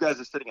assume you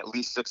guys are sitting at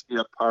least 6 feet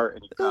apart,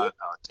 and you've got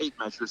tape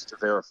measures to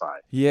verify.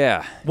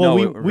 Yeah. Well,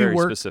 no, we very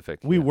work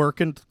specific. We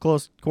work in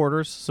close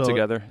quarters, so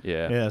together.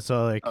 Yeah. Yeah.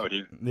 So like. Oh,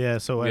 dude. Yeah.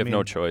 So we I have mean,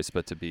 no choice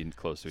but to be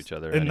close to each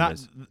other. And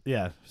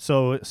anyways.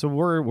 So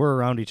we're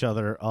around each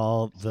other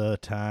all the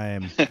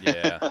time.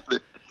 Yeah.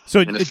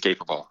 So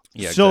inescapable.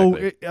 Yeah. So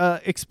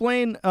exactly.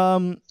 Explain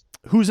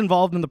who's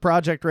involved in the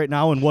project right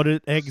now and what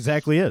it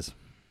exactly is.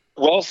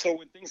 Well, so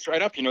when things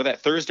dried up, that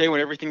Thursday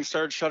when everything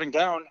started shutting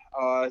down,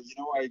 I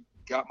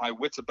got my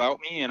wits about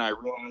me and I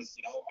realized,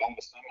 all of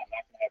a sudden I'm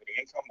not going to have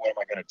any income. What am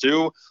I going to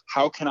do?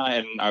 How can I?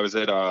 And I was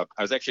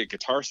actually at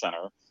Guitar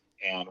Center,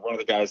 and one of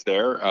the guys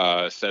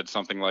there said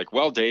something like,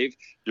 "Well, Dave,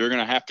 you're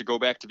going to have to go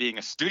back to being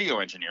a studio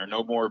engineer,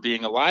 no more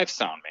being a live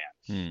sound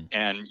man."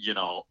 And I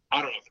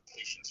don't have the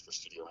patience for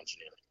studio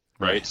engineering.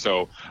 Right.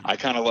 So I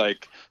kind of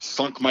like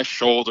sunk my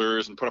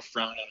shoulders and put a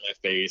frown on my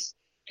face.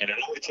 And it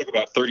only took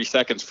about 30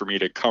 seconds for me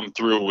to come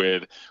through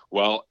with,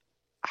 well,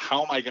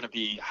 how can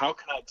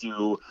I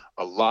do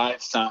a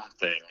live sound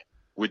thing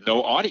with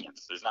no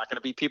audience? There's not going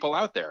to be people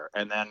out there.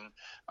 And then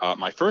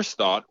my first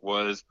thought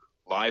was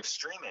live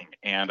streaming.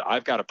 And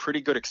I've got a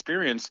pretty good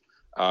experience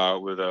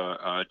with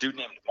a dude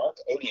named Mark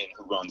Odian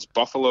who runs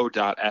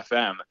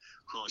Buffalo.fm,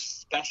 who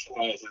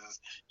specializes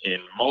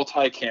in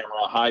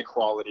multi-camera, high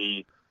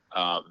quality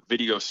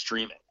video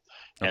streaming.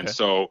 Okay. And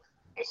so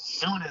as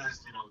soon as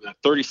the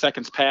 30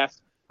 seconds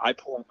pass, I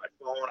pull out my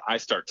phone, I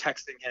start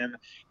texting him,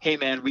 "Hey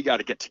man, we got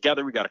to get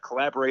together, we got to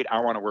collaborate. I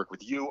want to work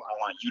with you, I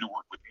want you to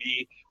work with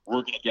me.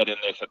 We're going to get in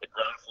this at the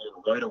ground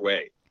floor right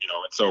away." And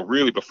so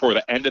really before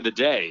the end of the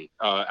day,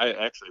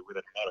 actually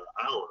within a matter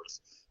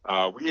of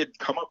hours, we had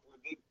come up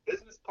with a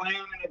business plan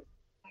and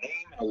a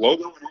name and a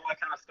logo and all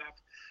that kind of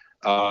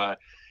stuff.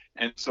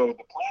 And so the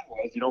plan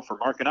was, for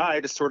Mark and I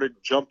to sort of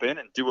jump in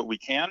and do what we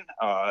can.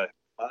 My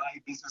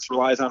business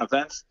relies on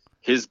events.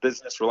 His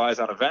business relies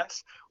on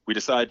events. We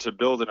decided to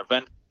build an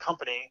event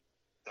company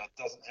that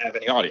doesn't have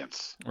any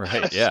audience.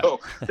 Right, yeah.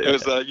 So it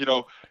was,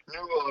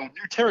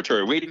 new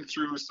territory, wading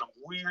through some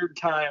weird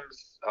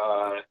times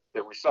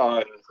that we saw.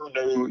 And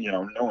who knew,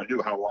 no one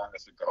knew how long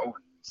this would go,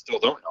 and still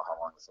don't know how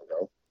long this will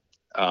go.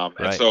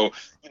 And so,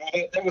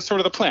 that was sort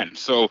of the plan.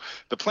 So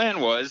the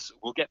plan was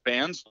we'll get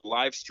bands,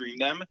 live stream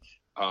them,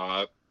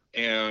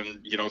 and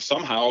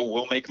somehow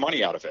we'll make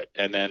money out of it.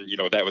 And then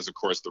that was of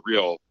course the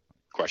real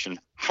question: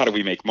 how do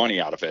we make money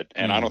out of it?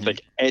 And I don't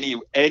think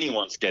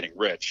anyone's getting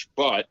rich,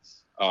 but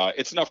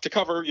it's enough to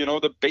cover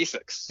the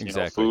basics.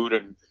 Exactly.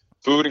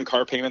 Food and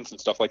car payments and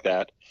stuff like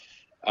that.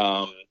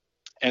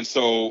 And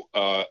so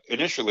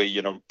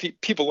initially,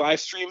 people live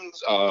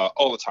streams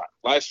all the time.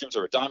 Live streams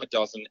are a dime a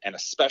dozen, and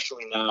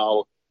especially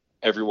now,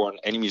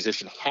 any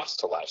musician has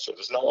to live stream.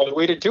 There's no other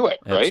way to do it,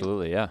 right?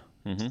 Absolutely, yeah.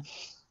 Mm-hmm.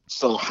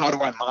 So how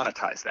do I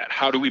monetize that?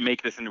 How do we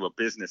make this into a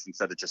business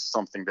instead of just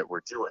something that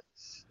we're doing?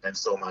 And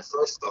so my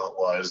first thought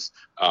was,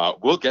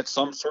 we'll get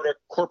some sort of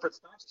corporate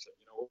sponsorship.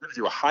 We're going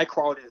to do a high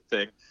quality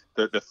thing.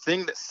 The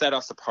thing that set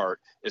us apart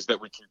is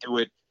that we can do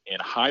it in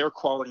higher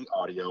quality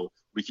audio.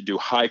 We can do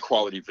high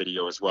quality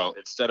video as well,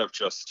 instead of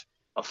just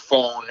a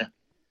phone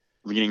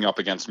leaning up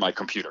against my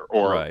computer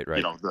or, right.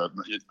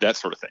 that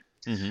sort of thing.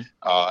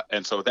 Mm-hmm.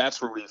 And so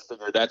that's where we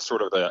figured that's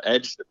sort of the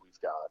edge that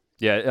we've got.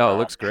 Yeah. Oh, it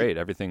looks great.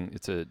 Everything.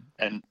 It's a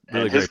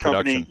really his great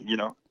company,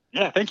 production.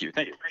 Yeah. Thank you.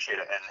 Appreciate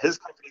it. And his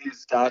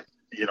company's got,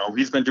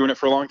 he's been doing it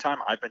for a long time.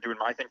 I've been doing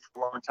my thing for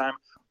a long time.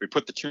 We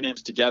put the two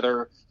names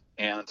together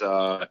and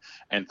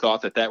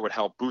thought that would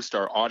help boost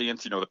our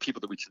audience, the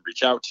people that we can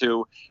reach out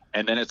to.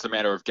 And then it's a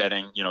matter of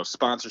getting,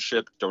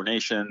 sponsorship,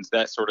 donations,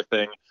 that sort of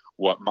thing.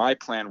 what my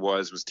plan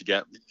was to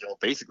get,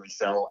 basically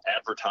sell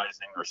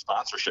advertising or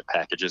sponsorship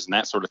packages and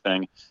that sort of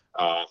thing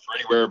for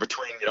anywhere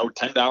between, $10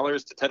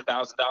 to $10,000,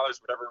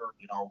 whatever,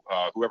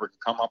 whoever can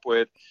come up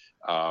with.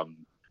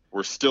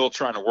 We're still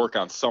trying to work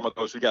on some of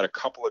those. We got a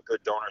couple of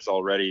good donors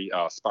already,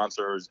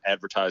 sponsors,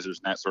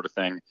 advertisers, and that sort of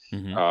thing,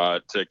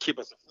 to keep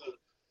us afloat.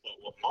 But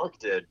what Mark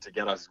did to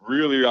get us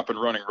really up and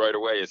running right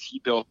away is he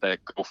built that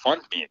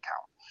GoFundMe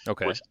account.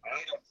 Okay. Which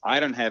I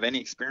don't have any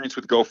experience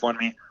with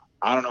GoFundMe.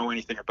 I don't know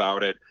anything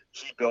about it.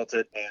 He built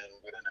it,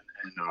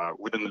 and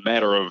within the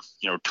matter of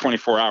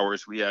 24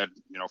 hours, we had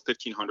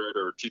 $1,500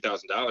 or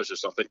 $2,000 or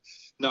something.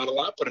 Not a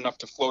lot, but enough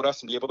to float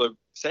us and be able to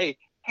say,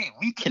 hey,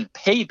 we can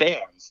pay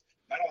bands.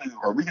 Not only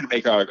are we going to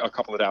make a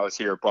couple of dollars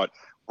here, but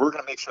we're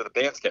going to make sure the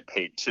bands get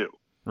paid too.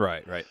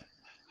 Right.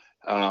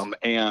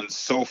 And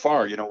so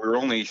far, we're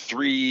only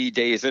 3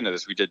 days into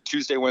this. We did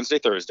Tuesday, Wednesday,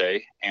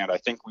 Thursday, and I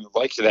think we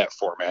liked that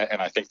format.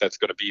 And I think that's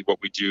going to be what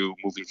we do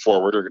moving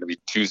forward. Are going to be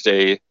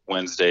Tuesday,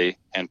 Wednesday,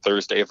 and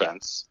Thursday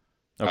events,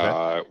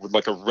 with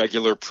like a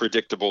regular,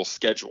 predictable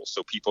schedule,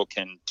 so people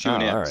can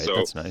tune in. All right, so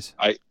that's nice.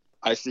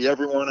 I see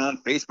everyone on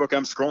Facebook.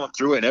 I'm scrolling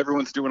through it, and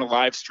everyone's doing a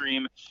live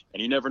stream,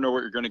 and you never know what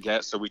you're going to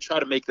get. So we try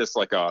to make this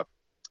like a,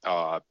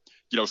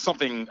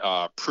 something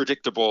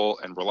predictable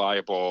and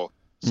reliable.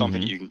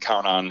 Something you can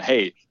count on.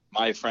 Hey,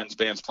 my friend's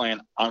band's playing.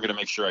 I'm going to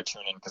make sure I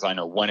tune in because I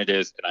know when it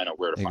is and I know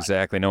where to find it.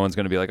 Exactly. No one's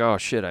going to be like, oh,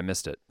 shit, I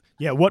missed it.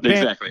 Yeah. What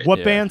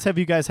bands have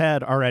you guys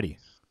had already?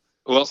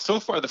 Well, so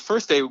far the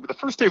first day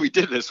we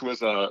did this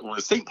was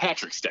St.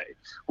 Patrick's Day,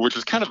 which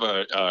was kind of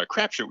a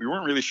crapshoot. We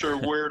weren't really sure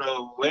where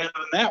to land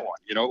on that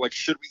one.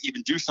 Should we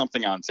even do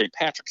something on St.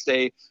 Patrick's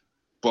Day?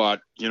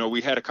 But,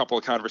 we had a couple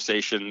of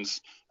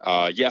conversations,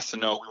 yes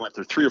and no. We went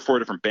through 3 or 4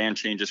 different band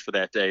changes for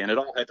that day, and it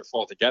all had to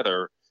fall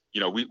together.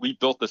 We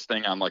built this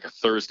thing on like a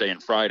Thursday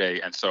and Friday.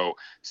 And so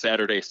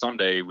Saturday,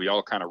 Sunday, we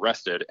all kind of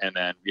rested. And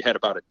then we had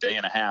about a day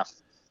and a half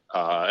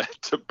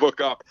to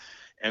book up.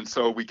 And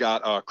so we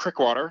got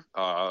Crickwater,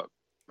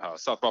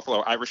 South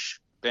Buffalo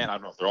Irish band. I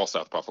don't know if they're all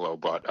South Buffalo,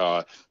 but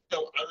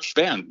Irish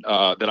band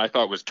that I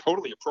thought was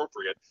totally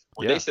appropriate.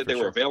 When they said they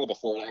were available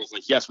for it, I was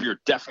like, yes, we are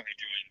definitely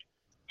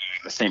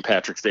doing the St.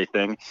 Patrick's Day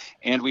thing.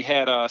 And we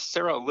had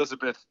Sarah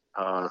Elizabeth,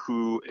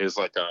 who is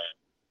like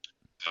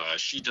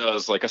she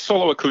does like a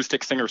solo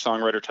acoustic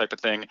singer-songwriter type of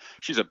thing.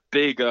 She's a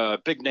big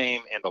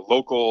name in the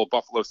local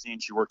Buffalo scene.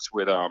 She works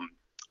with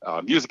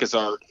Music is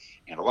Art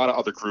and a lot of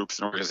other groups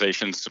and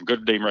organizations, some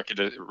good name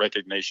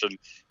recognition.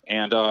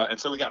 And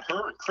so we got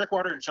her and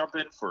Crickwater to jump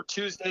in for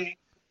Tuesday.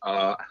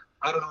 I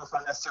don't know if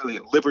I'm necessarily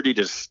at liberty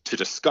to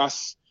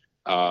discuss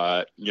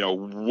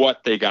what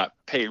they got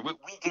paid. We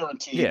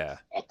guarantee a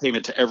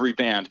payment to every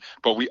band,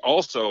 but we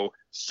also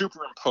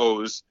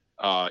superimpose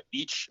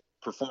each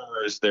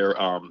performer's their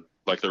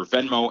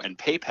Venmo and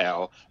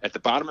PayPal at the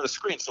bottom of the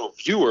screen, so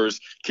viewers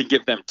can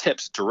give them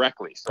tips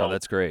directly. So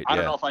that's great. I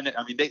don't know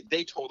if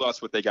they told us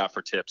what they got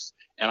for tips,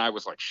 and I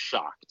was like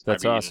shocked.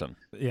 That's awesome.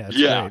 Yeah.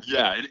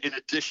 In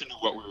addition to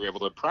what we were able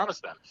to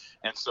promise them,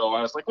 and so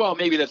I was like, well,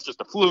 maybe that's just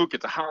a fluke.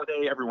 It's a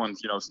holiday.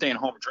 Everyone's staying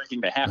home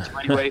drinking. They have to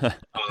anyway.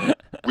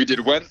 We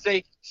did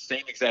Wednesday,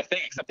 same exact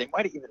thing, except they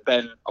might have even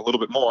been a little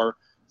bit more.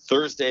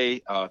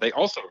 Thursday, they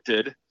also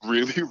did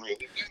really, really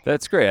good.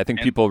 That's great. I think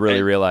people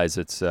really realize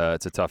it's a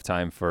tough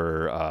time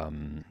for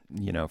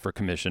for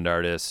commissioned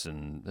artists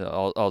and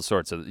all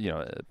sorts of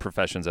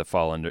professions that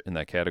fall in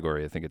that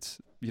category. I think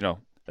it's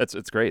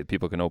it's great.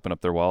 People can open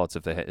up their wallets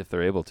if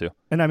they're able to.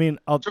 And I mean,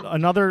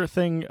 another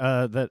thing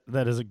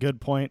that is a good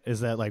point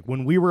is that like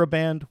when we were a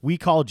band, we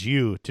called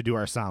you to do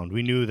our sound.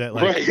 We knew that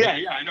like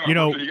I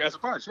know. You guys a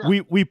bunch,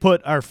 we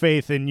put our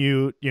faith in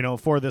you,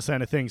 for this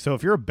kind of thing. So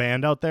if you're a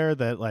band out there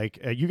that like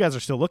you guys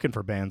are still looking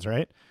for bands,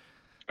 right?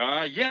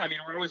 Yeah. I mean,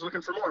 we're always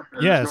looking for more.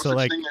 Yeah. There's so no such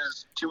like thing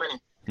as too many.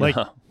 Like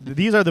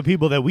these are the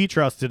people that we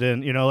trusted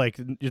in. Like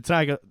it's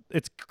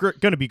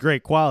going to be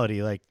great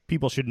quality. Like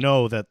people should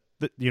know that.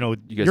 You're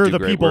the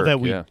people work,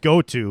 that we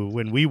go to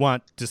when we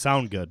want to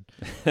sound good.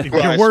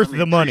 You're worth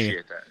the money.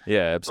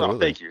 Yeah, absolutely.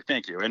 Well,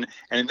 thank you. And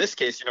in this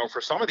case, for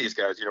some of these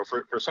guys,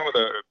 for some of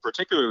the,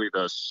 particularly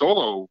the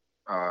solo,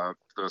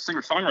 the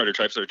singer-songwriter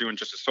types that are doing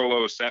just a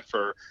solo set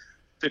for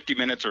 50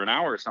 minutes or an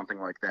hour or something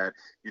like that,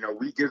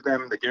 we give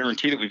them the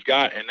guarantee that we've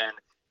got, and then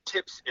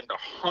tips in the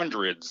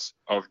hundreds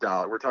of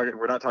dollars.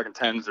 We're not talking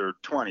tens or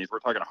 20s. We're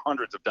talking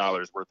hundreds of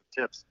dollars worth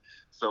of tips.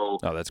 So,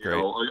 that's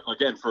great.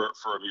 Again, for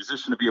a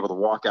musician to be able to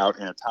walk out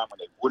in a time when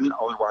they wouldn't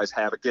otherwise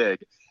have a gig,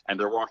 and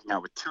they're walking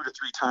out with 2 to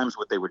 3 times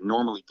what they would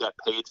normally get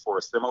paid for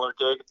a similar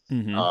gig,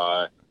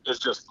 it's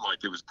just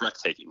like it was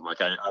breathtaking.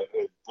 Like I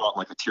brought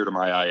like a tear to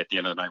my eye at the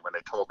end of the night when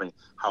they told me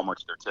how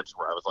much their tips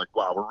were. I was like,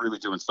 wow, we're really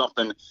doing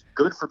something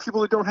good for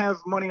people who don't have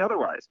money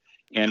otherwise.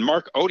 And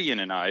Mark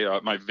Odian and I,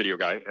 my video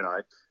guy and I,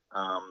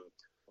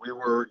 we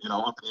were,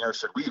 up in the air.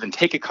 Should we even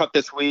take a cut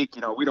this week?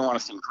 We don't want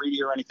to seem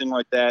greedy or anything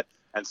like that.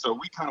 And so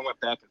we kind of went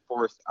back and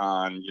forth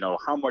on,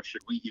 how much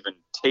should we even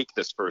take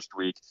this first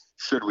week?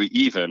 Should we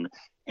even?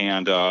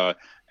 And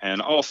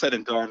all said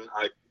and done,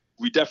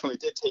 we definitely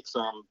did take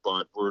some,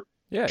 but we're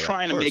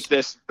trying of to make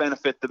course. this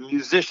benefit the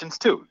musicians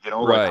too. You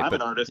know, Right, like I'm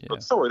but- an artist, yeah.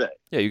 but so are they.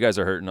 Yeah, you guys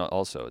are hurting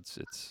also. It's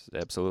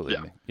absolutely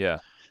Yeah. yeah.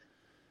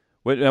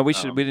 Wait, we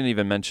didn't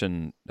even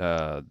mention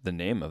the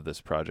name of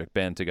this project,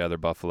 Band Together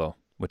Buffalo,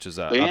 which is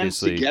Band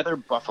obviously Together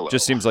Buffalo.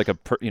 just seems like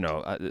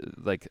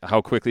like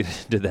how quickly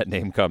did that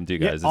name come to you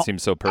guys? It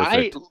seems so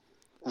perfect.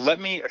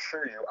 Let me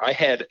assure you, I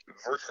had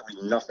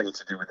virtually nothing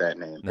to do with that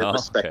name. No? It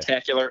was Okay.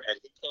 spectacular, and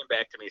he came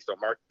back to me. So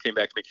Mark came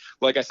back to me.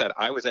 Like I said,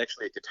 I was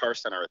actually at Guitar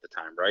Center at the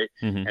time, right?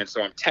 Mhm. And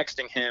so I'm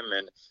texting him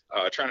and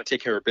trying to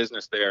take care of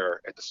business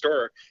there at the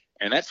store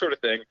and that sort of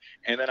thing.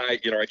 And then I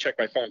check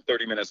my phone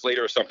 30 minutes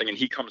later or something, and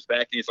he comes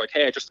back and he's like,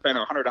 "Hey, I just spent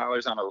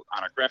 $100 on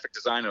a graphic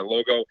design and a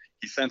logo."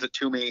 He sends it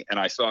to me, and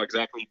I saw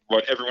exactly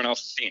what everyone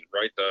else has seen,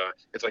 right?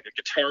 It's like a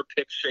guitar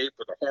pick shape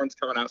with the horns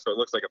coming out, so it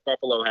looks like a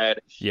buffalo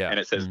head. Yeah. And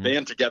it says Mhm.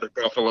 Band Together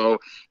Buffalo.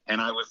 And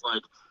I was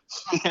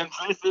like, man,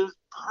 this is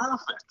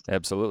perfect.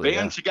 Absolutely.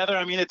 Band Together,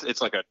 I mean,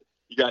 it's like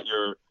you got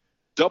your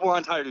double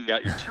entendre, you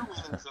got your two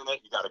meanings in it,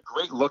 you got a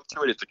great look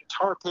to it. It's a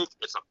guitar pick,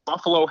 it's a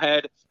buffalo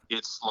head.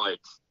 It's like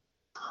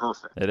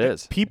perfect. It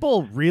is.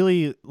 People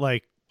really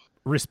like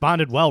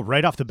responded well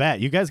right off the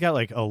bat. You guys got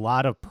like a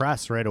lot of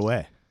press right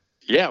away.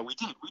 Yeah, we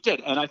did.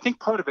 And I think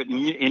part of it, and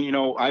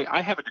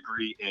I have a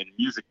degree in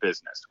music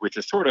business, which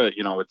is sort of,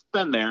 it's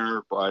been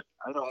there, but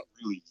I don't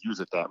really use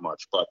it that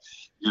much. But,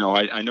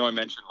 I know I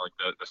mentioned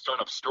like the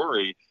startup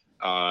story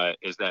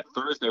is that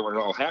Thursday when it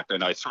all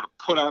happened, I sort of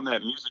put on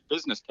that music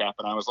business cap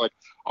and I was like,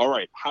 all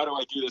right, how do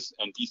I do this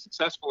and be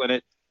successful in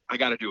it? I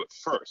got to do it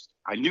first.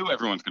 I knew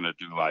everyone's going to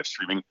do live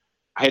streaming.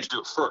 I had to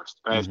do it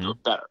first. I had to do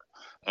it better.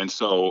 And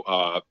so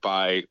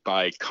by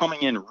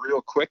coming in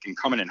real quick and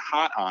coming in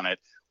hot on it,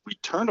 we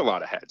turned a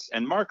lot of heads.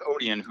 And Mark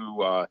Odeon,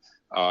 who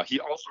he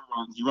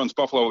runs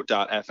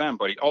Buffalo.fm,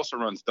 but he also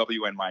runs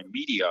WNY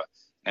Media.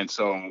 And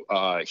so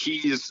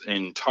he's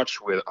in touch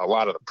with a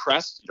lot of the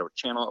press,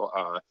 Channel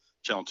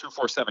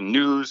 247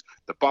 News,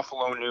 the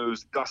Buffalo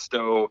News,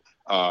 Gusto.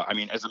 As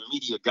a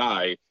media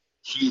guy,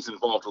 he's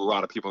involved with a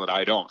lot of people that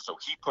I don't. So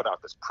he put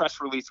out this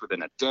press release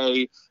within a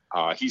day.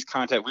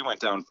 We went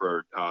down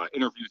for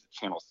interviews at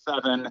Channel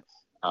 7.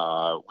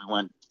 We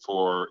went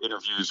for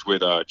interviews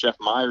with Jeff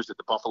Myers at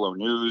the Buffalo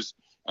News.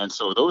 And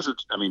so those are,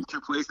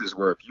 two places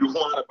where if you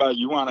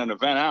want an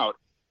event out,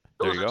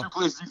 those are two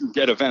places you can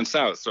get events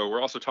out. So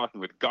we're also talking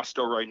with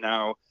Gusto right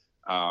now,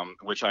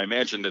 which I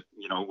imagine that,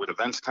 with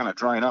events kind of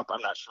drying up,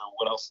 I'm not sure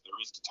what else there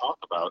is to talk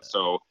about.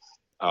 So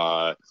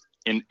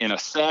in a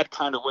sad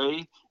kind of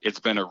way, it's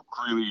been a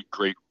really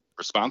great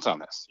response on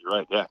this. You're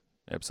right. Yeah.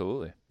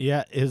 Absolutely.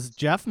 Yeah. Is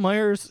Jeff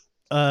Myers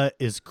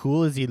as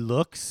cool as he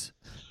looks?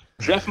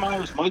 Jeff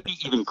Myers might be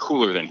even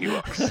cooler than he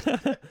looks. He's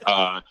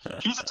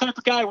the type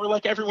of guy where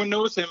like everyone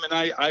knows him, and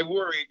I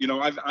worry. I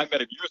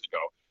met him years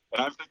ago,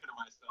 and I'm thinking to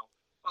myself,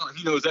 oh,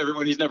 he knows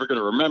everyone. He's never going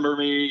to remember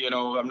me.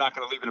 I'm not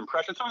going to leave an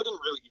impression. So I didn't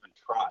really even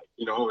try.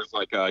 It was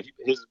like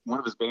one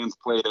of his bands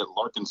played at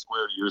Larkin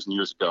Square years and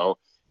years ago,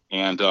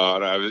 and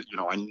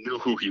I knew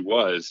who he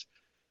was,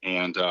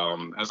 and I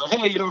was like, hey,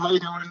 how you doing?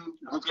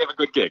 Hope you have a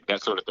good gig,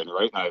 that sort of thing,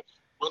 right? And I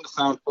went to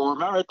sound for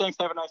him. All right, thanks.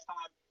 Have a nice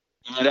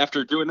time. And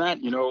after doing that,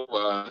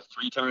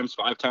 3 times,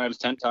 5 times,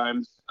 10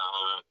 times,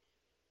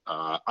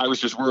 I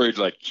was just worried,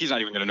 like, he's not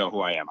even going to know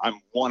who I am.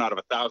 I'm 1 out of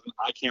 1,000.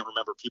 I can't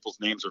remember people's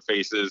names or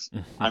faces.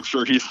 I'm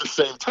sure he's the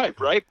same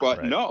type, right? But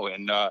Right. no.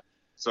 And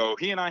so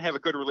he and I have a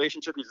good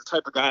relationship. He's the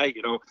type of guy,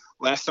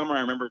 last summer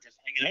I remember just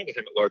hanging out with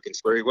him at Larkin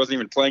Square. He wasn't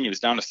even playing. He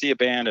was down to see a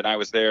band, and I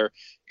was there.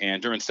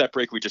 And during set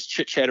break, we just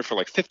chit-chatted for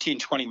like 15,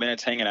 20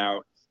 minutes hanging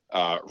out.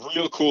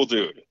 Real cool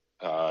dude.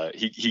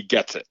 He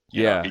gets it.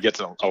 Yeah. He gets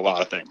a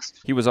lot of things.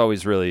 He was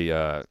always really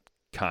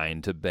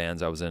kind to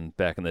bands I was in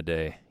back in the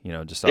day.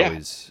 Just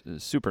always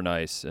super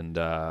nice, and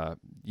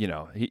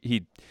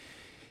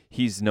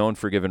he's known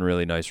for giving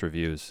really nice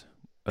reviews.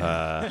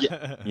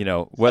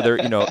 Whether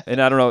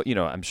and I don't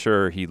know. I'm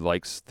sure he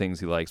likes things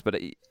he likes, but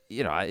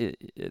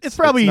It's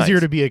probably easier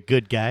nice. to be a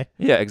good guy.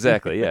 Yeah,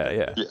 exactly.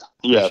 Yeah.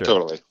 Yeah, sure.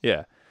 totally.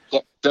 Yeah.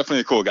 Yep,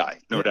 definitely a cool guy,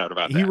 no doubt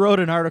about that. He wrote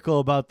an article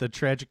about the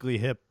Tragically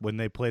Hip when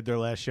they played their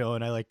last show,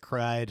 and I like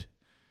cried.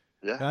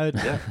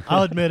 Yeah.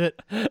 I'll admit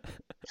it.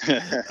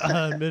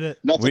 I'll admit it.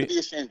 Nothing to be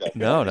ashamed of.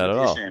 No, not at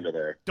all. Ashamed of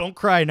there. Don't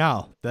cry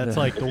now. That's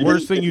like the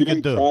worst thing you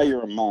can do. Cry,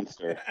 you're a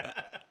monster.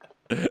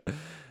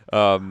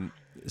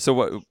 So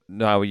what?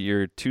 Now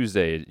you're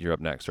Tuesday. You're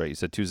up next, right? You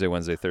said Tuesday,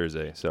 Wednesday,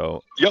 Thursday.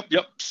 So Yep.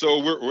 So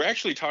we're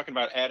actually talking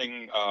about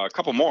adding a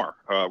couple more.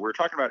 We're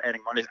talking about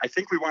adding Mondays. I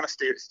think we want to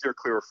steer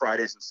clear of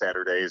Fridays and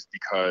Saturdays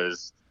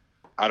because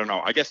I don't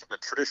know. I guess in the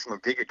traditional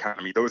gig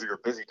economy, those are your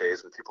busy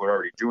days when people are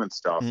already doing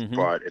stuff. Mhm.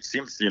 But it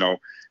seems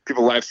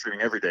people live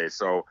streaming every day.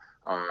 So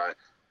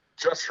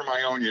just for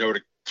my own,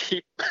 to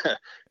keep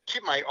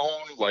my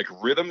own like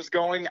rhythms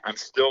going, I'm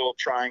still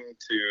trying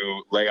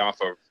to lay off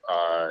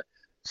of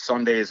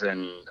Sundays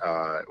and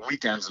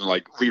weekends and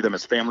like leave them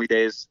as family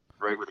days,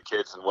 right, with the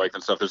kids and wife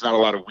and stuff. There's not a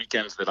lot of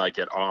weekends that I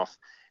get off,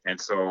 and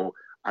so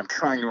I'm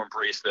trying to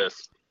embrace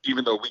this.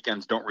 Even though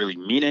weekends don't really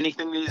mean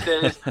anything these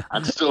days,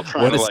 I'm still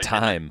trying what to is like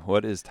time?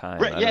 What is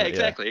time? Right? I Yeah,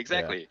 don't-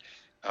 exactly.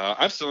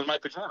 I'm still in my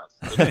pajamas.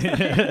 I'm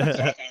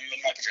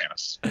in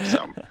Janice.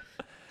 So.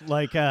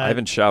 Like I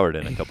haven't showered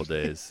in a couple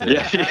days.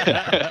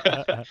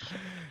 Yeah.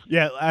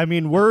 yeah, I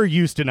mean, we're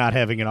used to not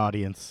having an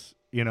audience,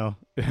 you know.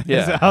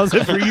 Yeah. How's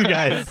it for you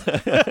guys?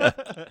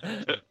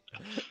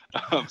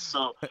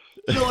 So,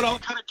 you know, it all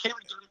kind of came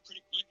together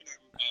pretty quick, and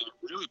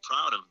I'm really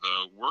proud of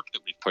the work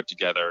that we've put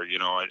together. You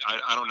know,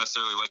 I don't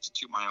necessarily like to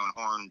toot my own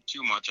horn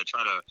too much. I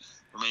try to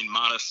remain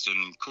modest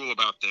and cool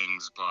about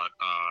things, but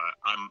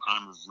I'm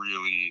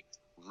really,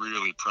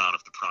 really proud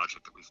of the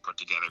project that we've put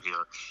together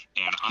here.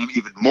 And I'm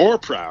even more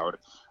proud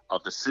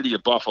of the city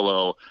of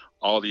Buffalo,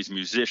 all these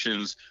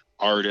musicians,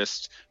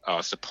 artists,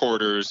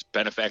 supporters,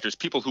 benefactors,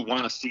 people who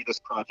want to see this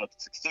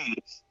project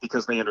succeed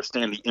because they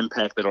understand the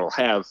impact that it'll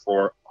have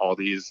for all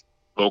these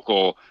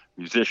local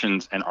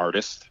musicians and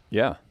artists.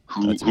 Yeah,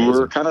 who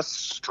are kind of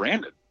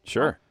stranded.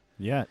 Sure.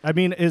 Yeah, I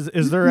mean,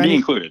 is there Me any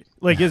included?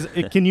 Like,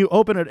 can you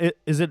open it?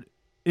 Is it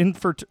in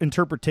for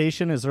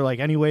interpretation? Is there like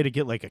any way to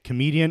get like a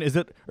comedian? Is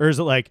it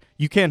like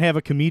you can't have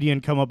a comedian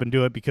come up and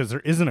do it because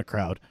there isn't a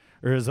crowd?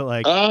 Or is it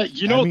like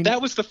that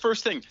was the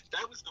first thing.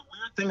 That was the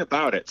weird thing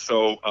about it.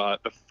 So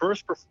the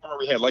first performer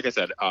we had, like I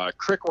said,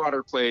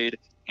 Crickwater played,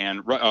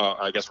 and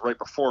I guess right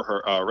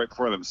before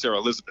them, Sarah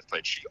Elizabeth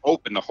played. She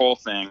opened the whole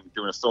thing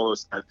doing a solo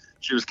set.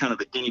 She was kind of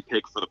the guinea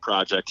pig for the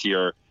project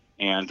here.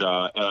 And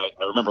I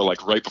remember,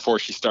 like, right before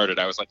she started,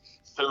 I was like,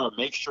 Sarah,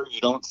 make sure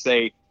you don't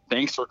say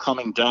thanks for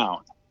coming down.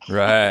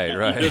 Right.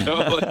 You know,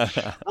 like,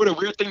 what a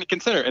weird thing to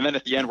consider. And then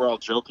at the end, we're all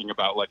joking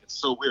about, like, it's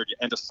so weird. You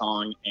end a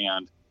song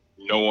and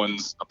no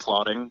one's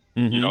applauding.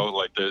 Mm-hmm. You know,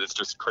 like, it's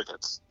just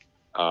crickets.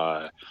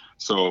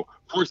 So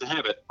force to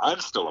have it,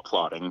 I'm still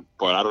applauding,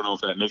 but I don't know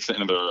if that makes it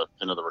into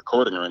the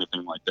recording or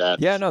anything like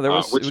that. Yeah, no, there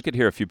was. We could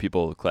hear a few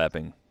people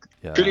clapping.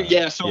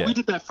 So we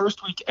did that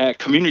first week at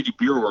Community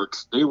Beer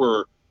Works. They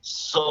were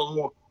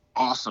so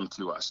awesome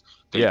to us.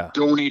 They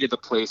donated the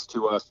place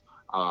to us.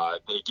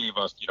 They gave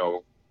us, you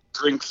know,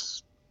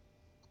 drinks,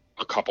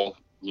 a couple.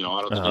 You know,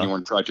 I don't think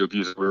anyone tried to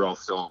abuse it. We were all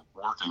still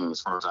working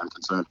as far as I'm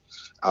concerned.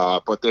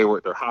 But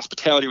their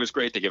hospitality was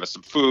great. They gave us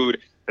some food.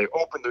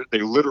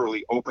 They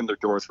literally opened their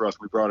doors for us.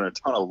 We brought in a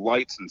ton of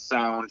lights and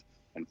sound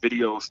and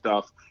video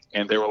stuff.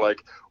 And they were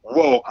like,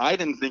 whoa, I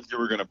didn't think you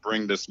were going to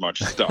bring this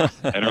much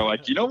stuff. And they're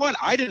like, you know what?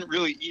 I didn't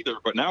really either,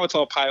 but now it's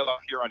all piled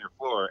up here on your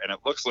floor and it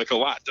looks like a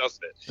lot,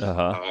 doesn't it?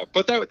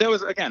 But that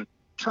was, again,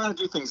 trying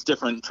to do things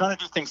different, trying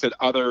to do things that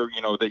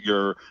that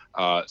your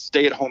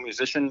stay-at-home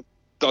musician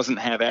doesn't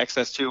have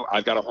access to.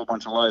 I've got a whole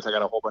bunch of lights. I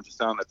got a whole bunch of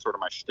sound. That's sort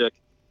of my shtick.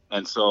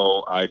 And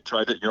so I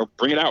tried to,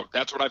 bring it out.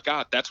 That's what I've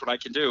got. That's what I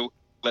can do.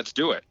 Let's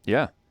do it.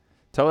 Yeah.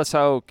 Tell us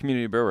how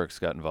Community Beer Works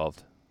got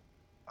involved.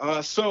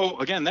 So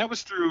again, that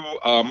was through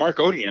Mark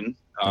Odian.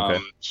 Okay.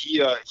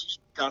 He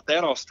got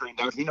that all straightened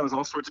out. He knows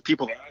all sorts of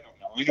people that I don't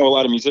know. We know a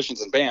lot of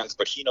musicians and bands,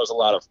 but he knows a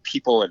lot of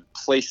people and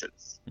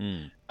places.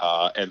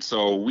 And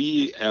so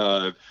we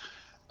went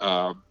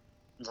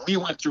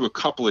through a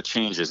couple of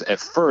changes.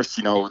 At first,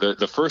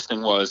 the first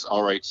thing was,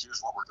 all right,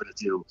 here's what we're going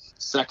to do.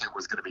 Second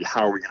was going to be,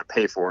 how are we going to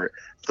pay for it?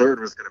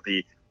 Third was going to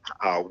be,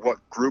 what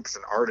groups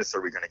and artists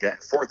are we going to get?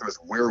 And fourth was,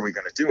 where are we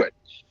going to do it?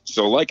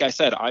 So like I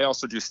said, I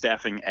also do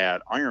staffing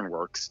at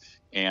Ironworks.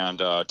 And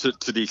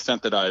to the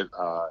extent that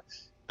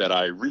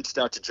I reached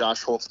out to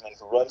Josh Holtzman,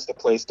 who runs the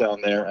place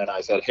down there, and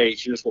I said, hey,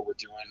 here's what we're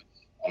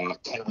doing.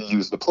 Can we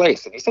use the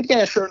place? And he said,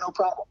 yeah, sure, no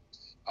problem.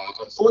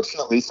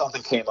 Unfortunately,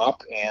 something came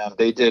up, and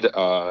they did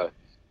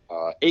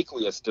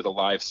Aqueous did a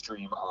live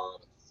stream on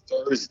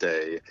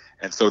Thursday,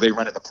 and so they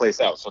rented the place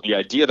out. So the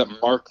idea that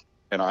Mark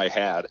and I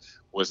had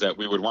was that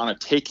we would want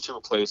to take to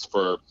a place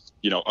for,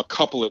 a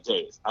couple of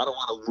days. I don't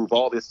want to move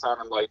all this sound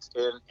and lights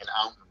in and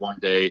out in one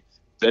day,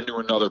 then to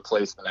another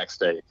place the next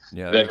day,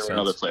 then to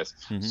another place.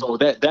 Mm-hmm. So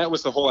that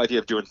was the whole idea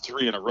of doing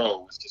 3 in a row,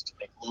 was just to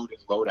make load and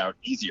load out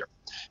easier.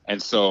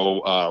 And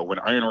so when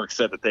Ironworks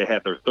said that they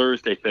had their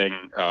Thursday thing,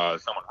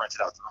 someone rented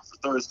out to them for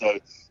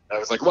Thursday, I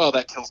was like, well,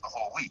 that kills the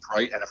whole week,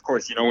 right? And of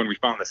course, when we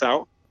found this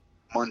out,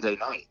 Monday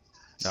night.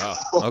 Oh,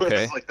 so okay.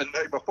 It was like the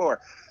night before.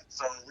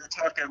 So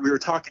we were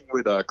talking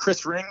with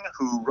Chris Ring,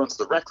 who runs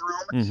the rec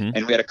room,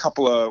 and we had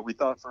we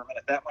thought for a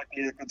minute that might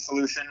be a good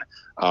solution.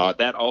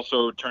 That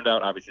also turned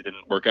out, obviously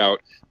didn't work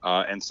out.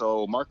 And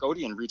so Mark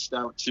Odian reached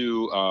out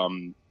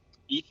to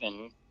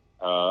Ethan.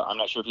 I'm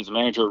not sure if he's a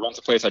manager or runs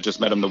the place. I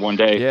just met him the one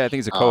day. Yeah, I think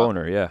he's a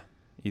co-owner,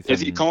 Ethan. Is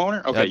he a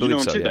co-owner? Okay, yeah, I know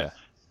him so, too. Yeah.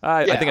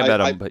 I think I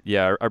met him, but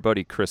yeah, our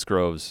buddy Chris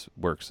Groves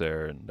works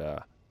there, and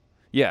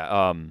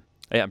I'm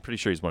pretty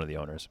sure he's one of the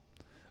owners.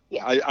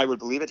 Yeah, I would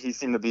believe it. He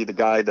seemed to be the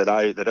guy that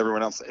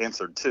everyone else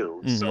answered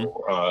to. Mm-hmm.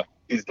 So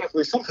he's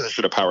definitely some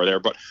position of power there.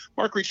 But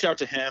Mark reached out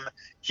to him.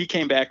 He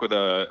came back with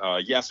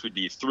a yes, we'd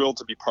be thrilled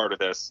to be part of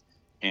this.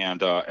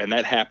 And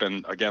that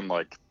happened, again,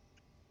 like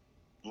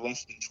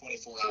less than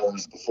 24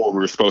 hours before we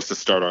were supposed to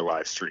start our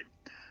live stream.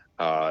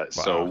 Wow.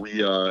 So we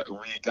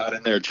got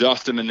in there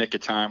just in the nick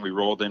of time. We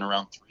rolled in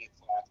around 3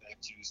 o'clock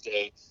that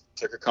Tuesday.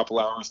 Took a couple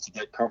hours to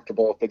get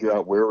comfortable, figure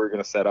out where we're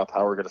going to set up,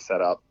 how we're going to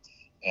set up.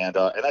 And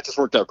that just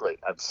worked out great.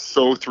 I'm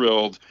so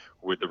thrilled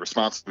with the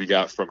response we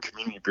got from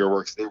Community Beer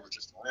Works. They were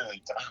just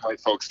really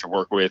dynamite folks to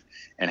work with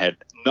and had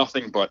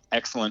nothing but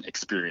excellent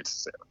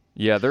experiences there.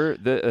 Yeah,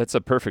 that's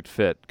a perfect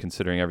fit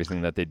considering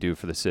everything that they do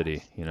for the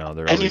city. You know,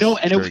 they're And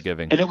always very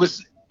giving. And it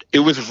was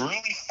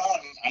really fun.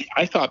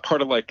 I thought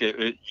part of like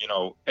it,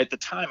 at the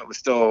time it was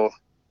still.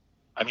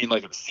 I mean,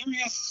 like, it was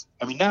serious.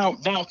 I mean, now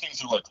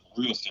things are like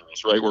real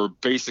serious, right? We're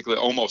basically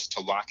almost to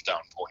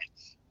lockdown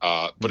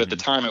point. But at the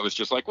time, it was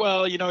just like,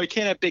 well, you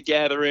can't have big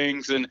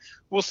gatherings, and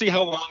we'll see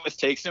how long this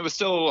takes. And it was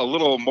still a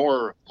little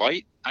more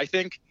light, I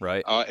think.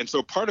 Right. And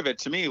so part of it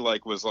to me,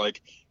 was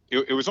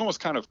it was almost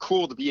kind of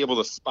cool to be able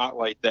to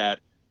spotlight that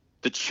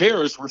the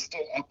chairs were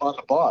still up on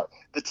the bar.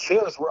 The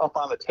chairs were up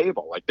on the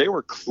table. Like, they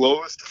were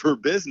closed for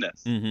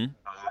business. Mm-hmm.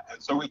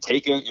 And so we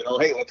take it,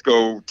 hey, let's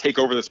go take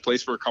over this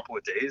place for a couple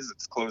of days.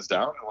 It's closed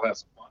down, and we'll have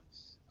some fun.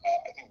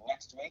 I think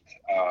next week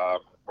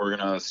we're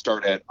going to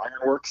start at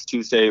Ironworks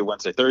Tuesday,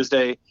 Wednesday,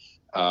 Thursday.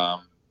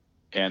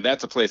 And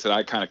that's a place that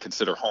I kind of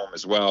consider home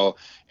as well.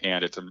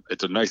 And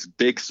it's a nice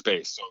big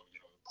space. So,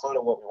 part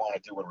of what we want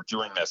to do when we're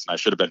doing this, and I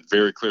should have been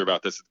very clear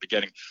about this at the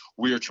beginning,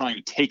 we are trying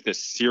to take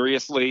this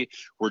seriously.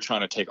 We're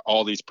trying to take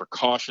all these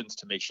precautions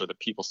to make sure that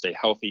people stay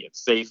healthy and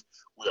safe.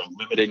 We are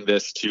limiting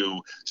this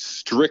to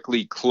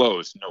strictly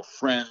closed, no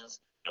friends,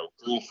 no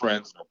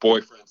girlfriends, no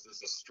boyfriends.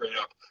 This is straight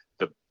up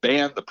the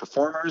band, the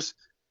performers,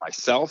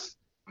 myself,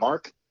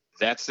 Mark,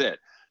 that's it.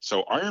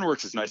 So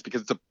Ironworks is nice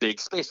because it's a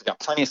big space. We got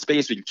plenty of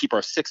space. We can keep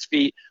our 6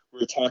 feet. We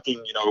were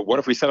talking, what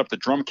if we set up the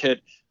drum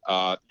kit,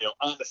 on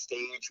the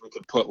stage? We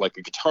could put like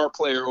a guitar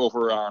player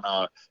over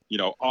on,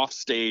 off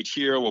stage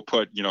here. We'll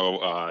put,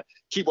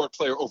 keyboard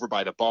player over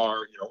by the bar,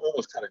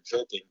 almost kind of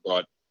joking,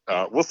 but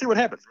we'll see what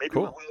happens. Maybe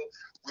cool.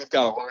 We've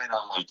got a line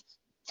on like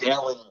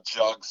gallon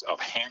jugs of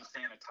hand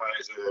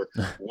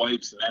sanitizer,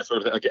 wipes, and that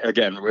sort of thing.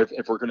 Again,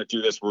 if we're going to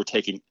do this, we're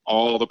taking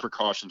all the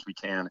precautions we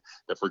can.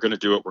 If we're going to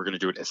do it, we're going to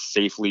do it as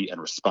safely and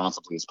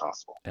responsibly as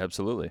possible.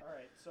 Absolutely.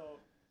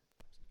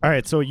 All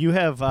right, so you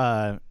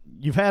have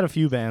you've had a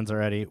few bands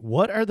already.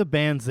 What are the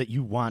bands that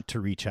you want to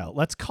reach out?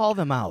 Let's call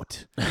them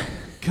out.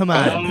 Come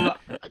on.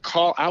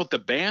 Call out the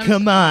bands?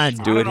 Come on.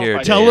 Do it here,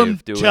 Tell them,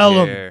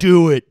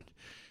 do it.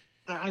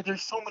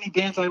 There's so many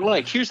bands I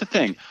like. Here's the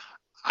thing.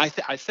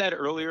 I said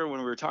earlier when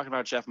we were talking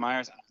about Jeff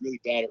Myers, I'm really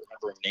bad at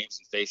remembering names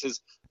and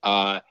faces.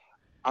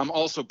 I'm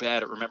also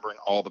bad at remembering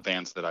all the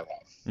bands that I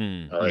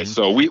love. All right,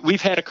 so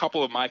we've had a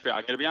couple of my favorite.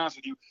 I'm going to be honest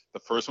with you. The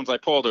first ones I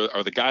pulled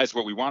are the guys.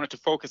 What we wanted to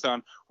focus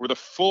on were the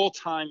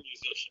full-time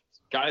musicians,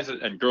 guys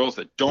and girls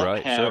that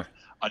don't have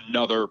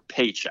another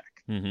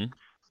paycheck. Mm-hmm.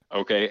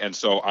 Okay, and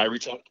so I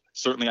reach out.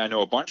 Certainly, I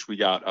know a bunch. We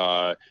got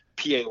PA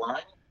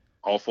Line,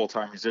 all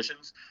full-time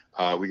musicians.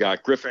 We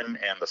got Griffin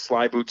and the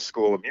Sly Boots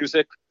School of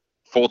Music,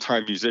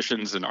 full-time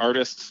musicians and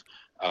artists.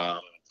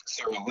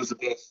 Sarah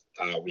Elizabeth.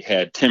 We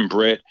had Tim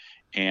Britt.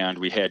 And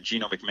we had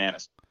Gino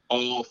McManus,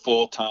 all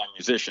full-time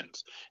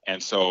musicians.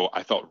 And so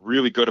I felt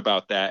really good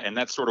about that. And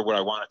that's sort of what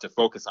I wanted to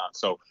focus on.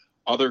 So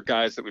other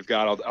guys that we've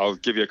got, I'll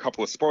give you a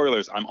couple of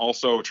spoilers. I'm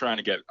also trying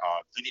to get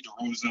Vinny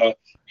DeRosa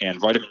and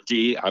Vitamin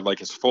D. I like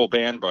his full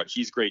band, but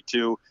he's great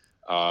too.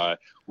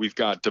 We've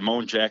got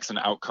Damone Jackson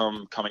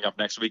Outcome coming up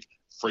next week.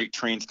 Freight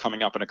Train's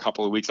coming up in a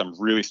couple of weeks. I'm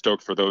really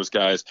stoked for those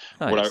guys.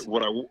 Nice.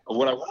 What I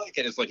want to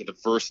get is like a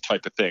diverse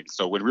type of thing.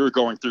 So when we were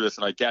going through this,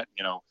 and I get,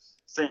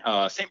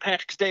 St.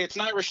 Patrick's Day, it's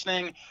an Irish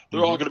thing.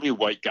 They're all going to be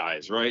white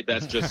guys, right?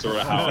 That's just sort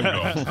of how it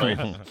goes,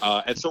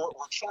 right? And so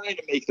we're trying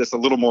to make this a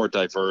little more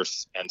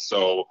diverse. And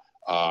so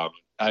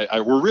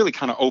we're really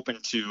kind of open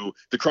to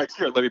the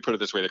criteria. Let me put it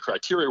this way. The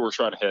criteria we're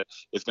trying to hit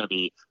is going to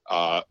be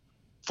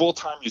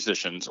full-time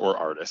musicians or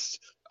artists,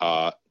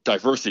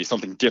 diversity,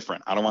 something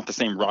different. I don't want the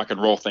same rock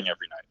and roll thing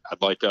every night.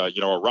 I'd like, a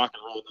rock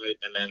and roll night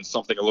and then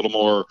something a little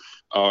more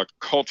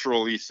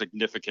culturally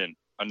significant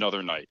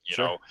another night,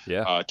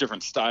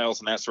 different styles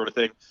and that sort of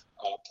thing.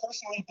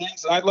 Personally,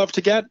 things that I'd love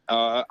to get,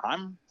 I'm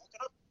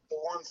looking up the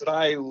ones that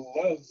I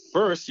love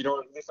first, at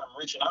least I'm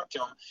reaching out to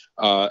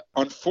them.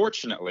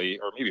 Unfortunately,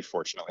 or maybe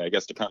fortunately, I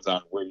guess depends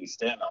on where you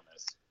stand on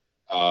this.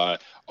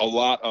 A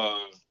lot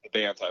of the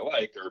bands I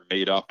like are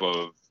made up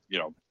of,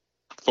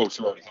 folks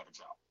who already have a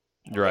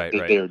job. Right.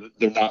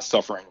 They're not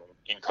suffering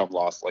income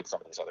loss like some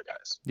of these other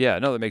guys. Yeah,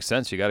 no, that makes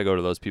sense. You got to go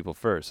to those people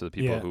first, so the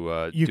people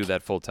who do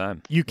that full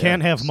time. You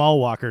can't have mall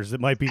walkers that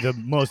might be the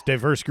most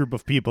diverse group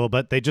of people,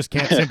 but they just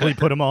can't simply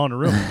put them all in a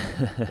room.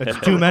 That's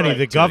too many. Right.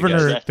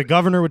 The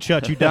governor would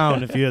shut you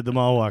down if you had the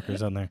mall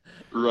walkers on there.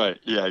 Right.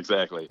 Yeah,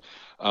 exactly.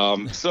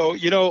 So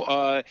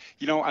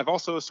I've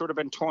also sort of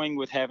been toying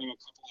with having a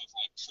couple of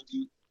like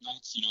tribute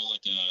nights,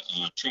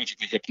 like a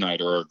Tragically Hip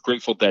night or a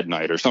Grateful Dead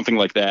night or something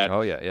like that.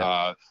 Oh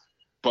yeah.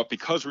 But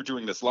because we're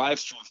doing this live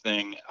stream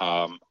thing,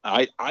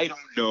 I don't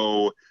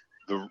know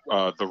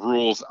the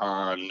rules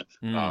on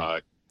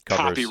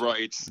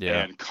copyrights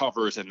and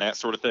covers and that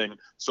sort of thing.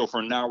 So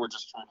for now, we're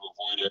just trying to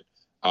avoid it.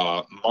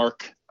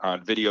 Mark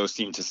on video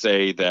seemed to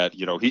say that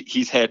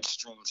he's had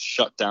streams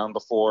shut down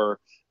before,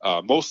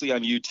 mostly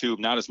on YouTube,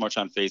 not as much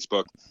on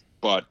Facebook.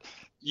 But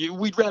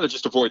we'd rather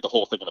just avoid the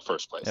whole thing in the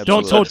first place.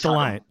 Don't Absolutely. tote the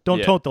line. Don't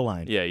Yeah. tote the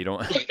line. Yeah, you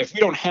don't. If we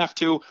don't have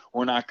to,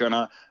 we're not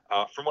gonna.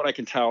 From what I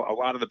can tell, a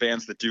lot of the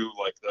bands that do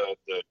like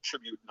the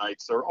tribute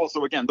nights are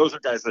also, again, those are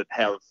guys that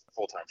have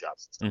full-time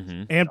jobs. And stuff.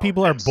 Mm-hmm. And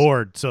people are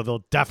bored, so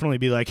they'll definitely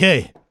be like,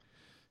 "Hey,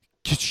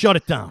 just shut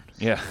it down.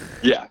 Yeah.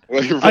 Yeah,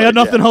 well, you're I right, got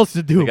nothing else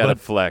to do." They got to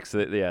But flex.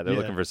 They're Yeah.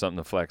 looking for something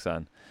to flex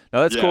on.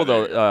 No, that's Yeah, cool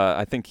though. there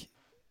I think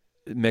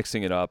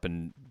mixing it up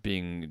and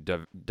being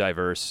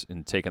diverse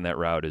and taking that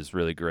route is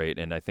really great.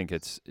 And I think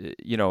it's,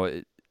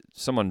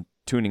 someone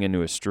tuning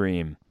into a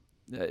stream,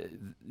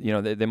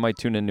 they might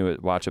tune into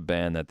it, watch a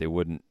band that they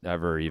wouldn't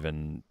ever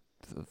even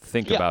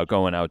think Yeah. about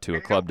going out to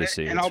a club to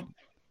see. And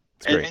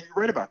It's great. And you're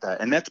right about that.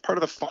 And that's part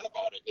of the fun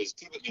about it is,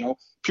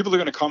 people are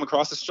going to come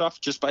across this stuff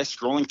just by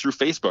scrolling through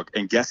Facebook.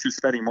 And guess who's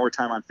spending more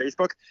time on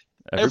Facebook?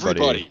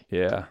 Everybody.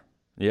 Yeah.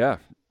 Yeah.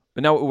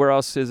 But now where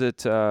else is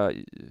it?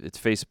 It's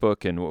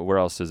Facebook, and where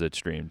else is it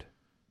streamed?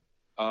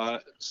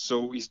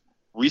 So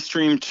we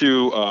stream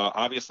to,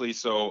 obviously, we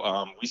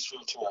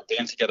stream to our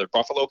Band Together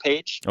Buffalo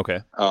page.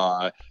 Okay.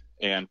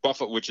 And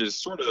Buffalo, which is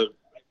sort of,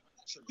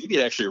 maybe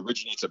it actually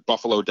originates at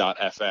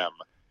buffalo.fm.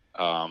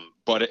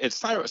 But it's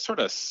sort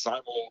of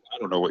I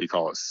don't know what you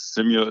call it,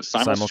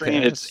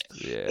 simulstream.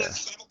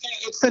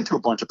 It's sent to a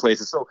bunch of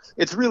places. So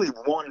it's really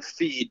one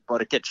feed,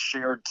 but it gets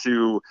shared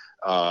to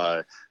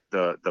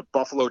the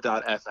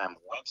buffalo.fm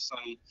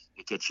website.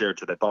 It gets shared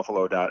to the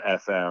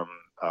buffalo.fm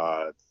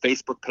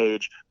Facebook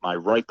page, my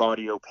Ripe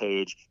Audio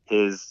page,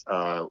 his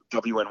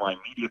WNY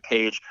Media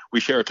page. We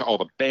share it to all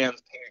the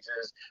band's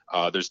pages.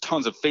 There's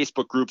tons of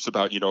Facebook groups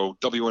about,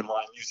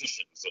 WNY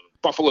musicians and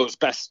Buffalo's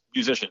best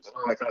musicians and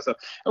all that kind of stuff.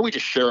 And we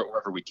just share it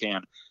wherever we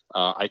can.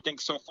 I think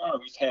so far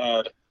we've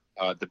had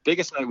the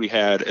biggest night we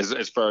had,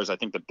 as far as I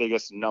think the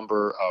biggest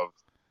number of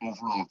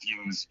overall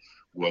views,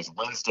 was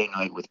Wednesday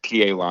night with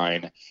PA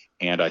Line,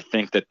 and I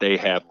think that they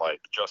had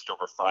like just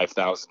over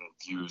 5,000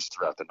 views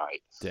throughout the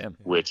night. Damn.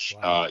 Which,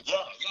 Wow.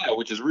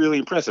 which is really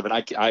impressive. And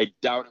I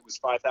doubt it was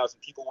 5,000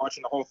 people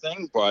watching the whole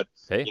thing, but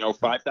Hey.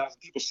 5,000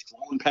 people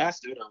scrolling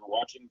past it or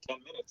watching 10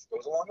 minutes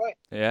goes a long way.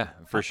 Yeah,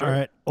 for sure. all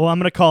right. Well, I'm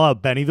gonna call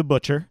out Benny the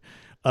Butcher,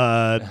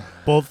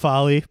 Bold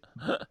Folly,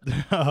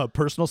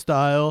 Personal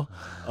Style,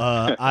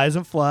 Eyes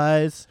and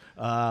Flies,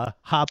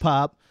 Hop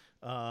Hop.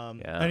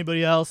 Yeah.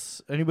 Anybody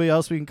else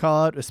we can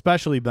call out,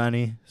 especially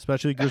Benny,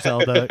 especially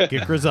Griselda.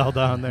 Get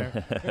Griselda on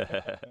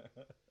there.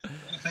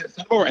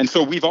 And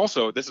so we've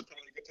also, this is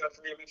probably a good time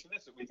for me to mention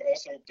this, we've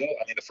also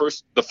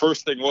built, the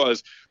first thing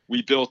was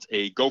we built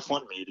a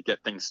GoFundMe to get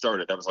things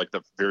started. That was like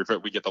the very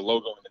first, we get the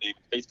logo and the name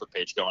of the Facebook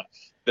page going.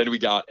 Then we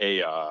got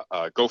a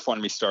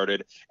GoFundMe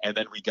started, and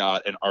then we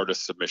got an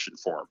artist submission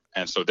form.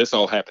 And so this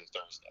all happened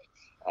Thursday,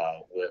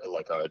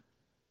 like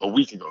a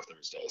week ago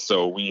Thursday.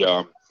 So we,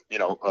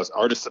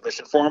 artist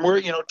submission form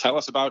where, tell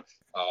us about,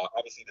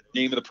 obviously the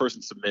name of the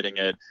person submitting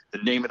it, the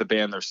name of the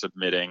band they're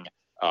submitting,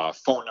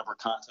 phone number,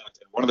 contact,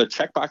 and one of the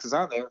check boxes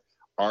on there,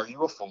 are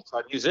you a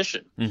full-time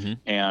musician? Mm-hmm.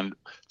 And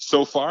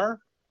so far,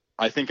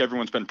 I think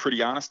everyone's been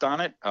pretty honest on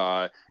it. It's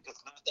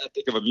not that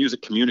big of a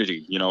music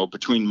community,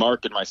 between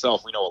Mark and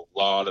myself, we know a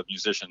lot of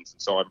musicians.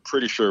 And so I'm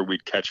pretty sure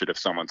we'd catch it if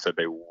someone said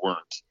they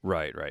weren't.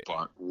 Right.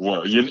 But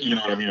were, you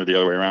know what I mean, or the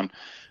other way around.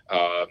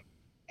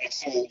 And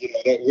so,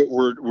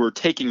 we're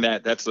taking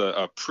that. That's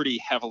a pretty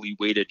heavily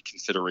weighted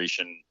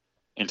consideration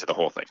into the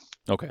whole thing.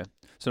 Okay.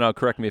 So now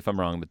correct me if I'm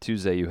wrong, but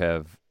Tuesday you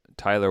have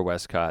Tyler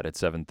Westcott at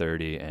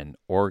 7:30 and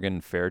Oregon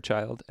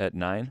Fairchild at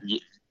 9? Yeah,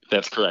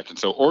 that's correct. And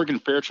so Oregon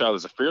Fairchild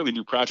is a fairly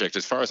new project.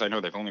 As far as I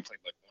know, they've only played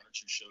like 1 or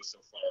 2 shows so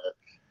far.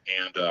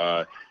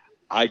 And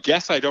I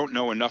guess I don't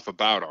know enough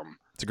about them.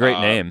 It's a great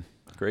name.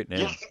 Great name.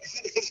 Yeah,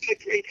 it's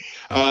great.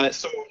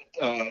 So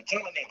a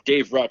gentleman named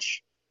Dave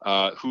Rutsch,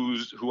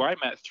 who I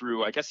met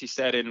through, I guess he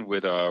sat in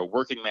with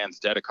Working Man's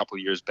Dead a couple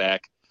of years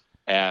back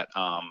at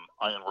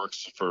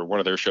Ironworks for one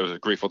of their shows, a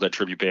Grateful Dead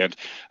tribute band.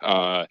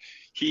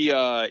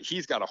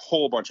 He's got a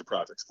whole bunch of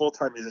projects,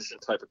 full-time musician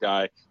type of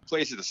guy,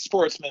 plays at the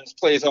Sportsman's,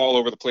 plays all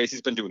over the place.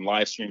 He's been doing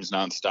live streams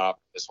nonstop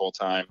this whole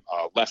time,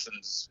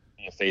 lessons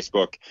via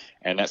Facebook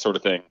and that sort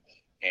of thing.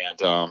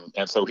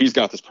 And so he's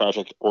got this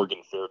project, Oregon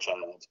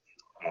Fairchild.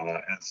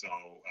 And so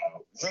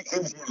he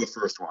was one of the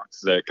first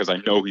ones, because I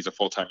know he's a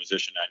full-time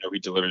musician. I know he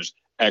delivers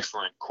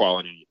excellent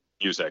quality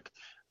music.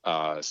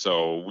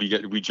 So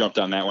we jumped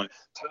on that one.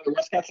 Tyler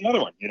Westcott's another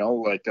one,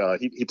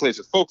 he plays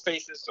with Folk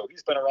Faces, so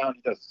he's been around.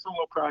 He does a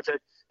solo project.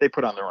 They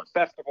put on their own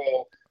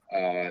festival.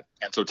 And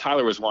so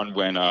Tyler was one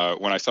when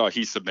I saw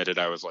he submitted,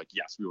 I was like,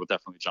 yes, we will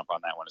definitely jump on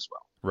that one as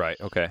well. Right.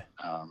 Okay.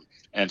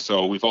 And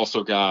so we've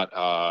also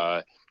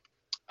got,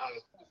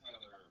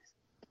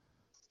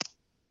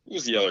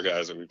 who's the other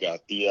guys that we've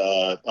got?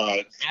 The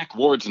Zach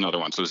Ward's another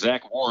one. So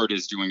Zach Ward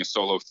is doing a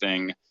solo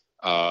thing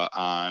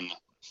on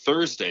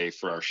Thursday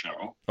for our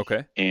show.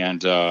 Okay.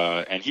 And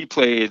he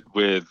played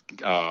with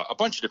a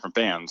bunch of different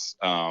bands.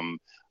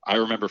 I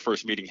remember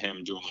first meeting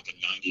him doing like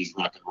a 90s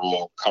rock and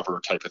roll cover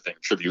type of thing,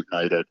 tribute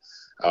night at,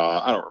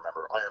 I don't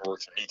remember,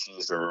 Ironworks or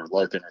ATs or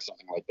Larkin or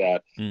something like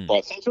that.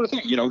 But same sort of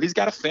thing. He's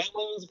got a family,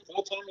 he's a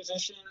full-time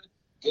musician.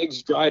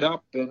 gigs dried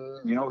up, and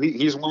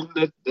he's one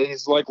that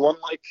he's like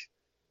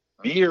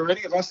me or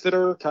any of us that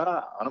are kind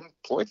of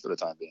unemployed for the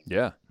time being.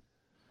 Yeah.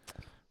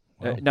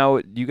 Wow.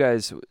 Now, you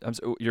guys,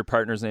 your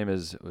partner's name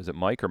was it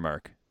Mike or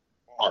Mark?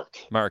 Mark.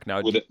 Mark.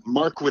 Now,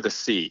 Mark with a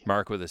C.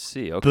 Mark with a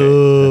C. Okay.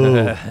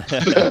 Boo.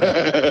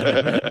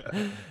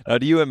 Now,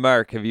 do you and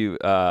Mark have you?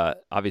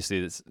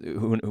 Obviously,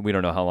 we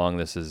don't know how long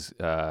this is.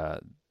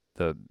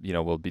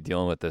 We'll be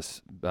dealing with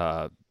this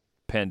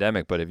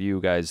pandemic. But have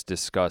you guys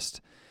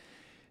discussed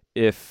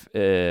if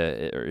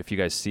you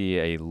guys see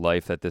a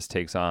life that this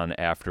takes on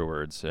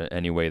afterwards,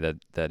 any way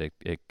that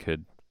it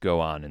could go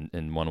on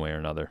in one way or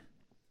another?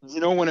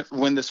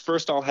 When this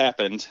first all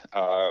happened,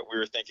 we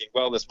were thinking,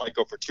 well, this might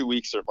go for 2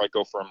 weeks, or it might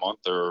go for a month,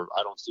 or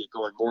I don't see it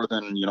going more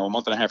than a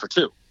month and a half or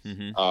two.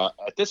 Mm-hmm.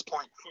 At this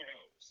point, who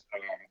knows?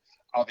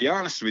 I'll be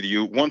honest with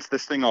you. Once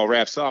this thing all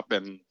wraps up,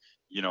 and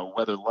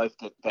whether life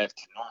gets back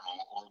to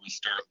normal or we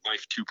start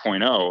life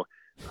 2.0,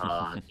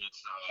 I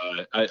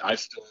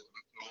still,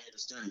 my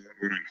understanding,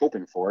 what I'm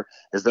hoping for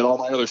is that all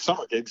my other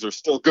summer gigs are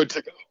still good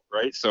to go,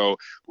 right? So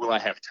will I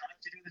have time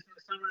to do this in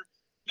the summer?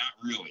 Not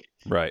really.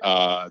 Right.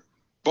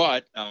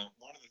 But one of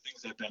the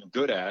things I've been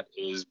good at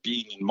is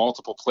being in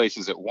multiple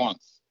places at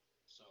once.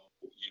 So,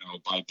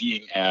 by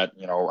being at,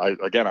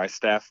 I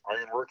staff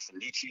Ironworks and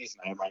Nietzsche's,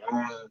 and I have my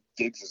own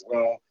gigs as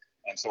well.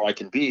 And so I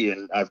can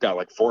and I've got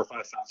like 4 or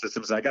 5 sound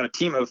systems. I got a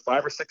team of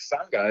 5 or 6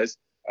 sound guys,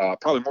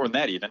 probably more than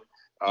that even.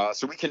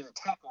 So we can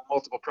tackle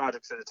multiple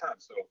projects at a time.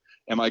 So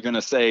am I going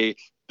to say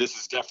this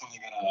is definitely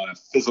going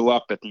to fizzle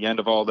up at the end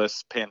of all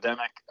this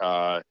pandemic?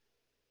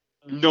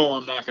 No,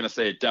 I'm not going to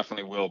say it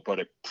definitely will, but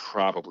it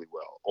probably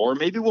will. Or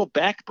maybe we'll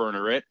back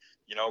burner it,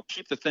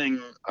 keep the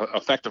thing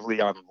effectively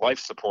on life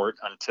support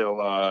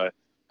until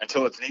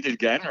it's needed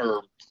again,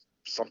 or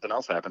something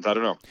else happens. I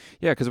don't know.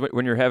 Yeah, because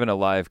when you're having a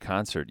live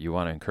concert, you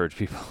want to encourage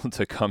people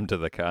to come to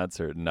the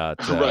concert,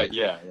 not right.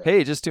 Yeah.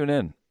 Hey, just tune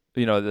in.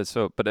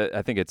 But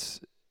I think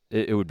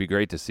it would be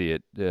great to see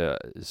it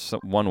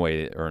one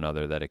way or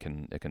another that it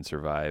can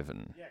survive.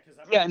 And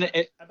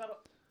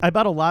I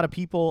bet a lot of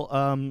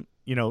people,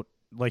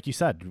 like you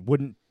said,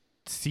 wouldn't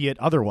see it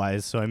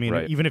otherwise. So, I mean,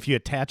 right. Even if you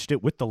attached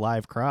it with the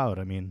live crowd,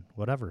 I mean,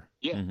 whatever.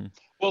 Yeah. Mm-hmm.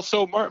 Well,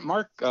 so Mark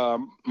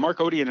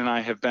Odian and I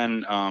have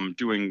been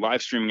doing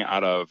live streaming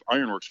out of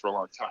Ironworks for a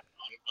long time. I'm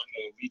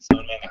the lead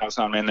sound man, the house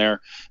sound man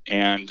there,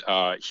 and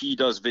he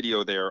does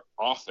video there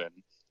often,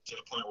 to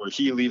the point where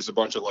he leaves a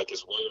bunch of like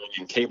his wiring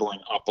and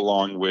cabling up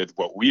along with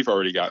what we've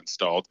already got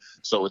installed.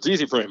 So it's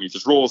easy for him. He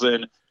just rolls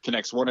in,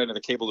 connects one end of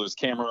the cable to his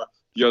camera,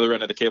 the other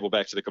end of the cable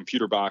back to the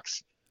computer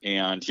box,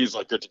 and he's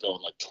like good to go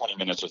in like 20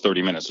 minutes or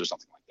 30 minutes or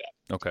something like that.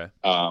 Okay.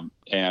 So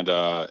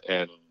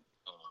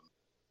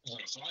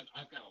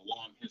I've got a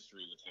long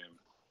history with him,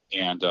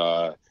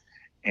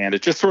 and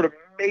it just sort of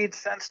made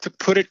sense to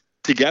put it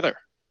together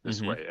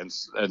this way. And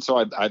so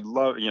I'd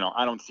love,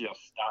 I don't see us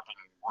stopping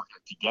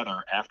working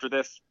together after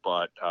this,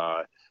 but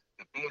the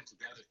band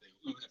together thing,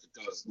 even if it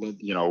does,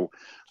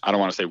 I don't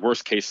want to say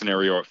worst case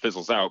scenario, it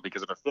fizzles out,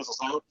 because if it fizzles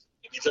out,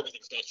 it means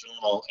everything's back to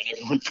normal and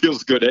everyone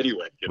feels good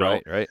anyway.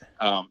 Right.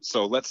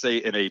 So let's say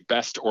in a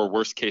best or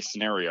worst case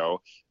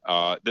scenario,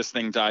 this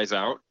thing dies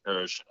out,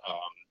 and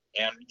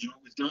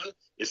what we've done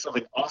is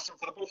something awesome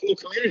for the Buffalo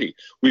community.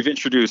 We've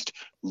introduced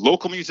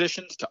local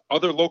musicians to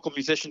other local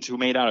musicians who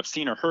may not have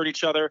seen or heard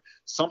each other.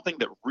 Something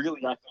that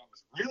really I thought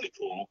was really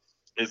cool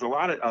is a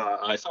lot of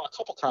I saw a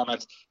couple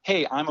comments.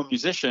 Hey, I'm a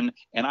musician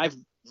and I've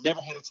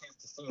never had a chance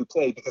to see you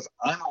play because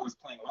I'm always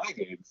playing my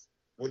gigs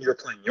when you're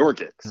playing your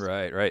gigs.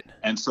 Right.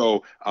 And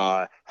so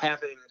I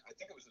think it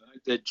was the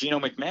night that Gino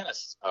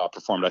McManus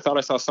performed. I thought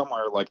I saw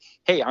somewhere like,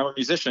 hey, I'm a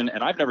musician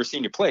and I've never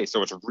seen you play,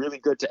 so it's really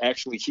good to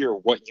actually hear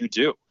what you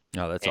do.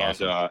 Oh, that's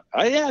awesome.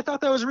 I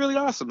thought that was really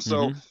awesome.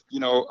 So,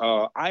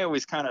 I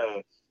always kind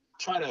of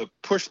try to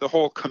push the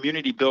whole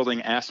community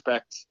building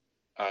aspect,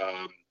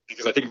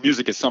 because I think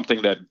music is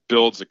something that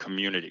builds a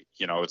community.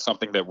 It's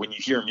something that when you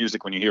hear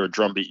music, when you hear a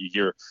drum beat,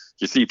 you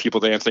see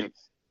people dancing,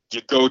 you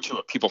go to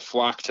it, people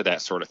flock to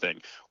that sort of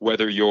thing.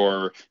 Whether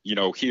you're,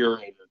 here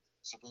in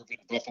suburban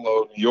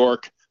Buffalo, New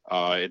York,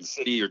 in the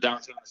city or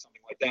downtown or something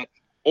like that,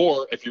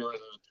 or if you're in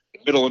the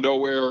middle of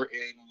nowhere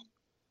in,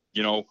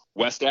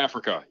 West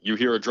Africa, you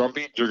hear a drum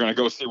beat, you're going to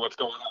go see what's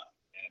going on.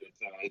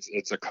 And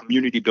it's a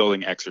community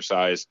building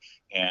exercise,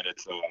 and I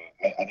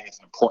think it's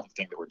an important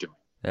thing that we're doing.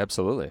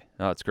 Absolutely.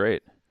 No, it's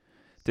great.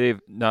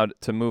 Dave, now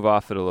to move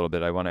off it a little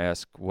bit, I want to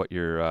ask what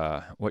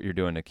you're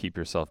doing to keep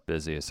yourself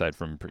busy, aside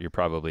from you're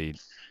probably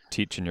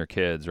teaching your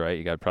kids, right?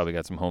 You probably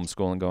got some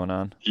homeschooling going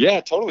on.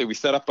 Yeah, totally. We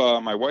set up,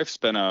 my wife's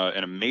been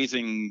an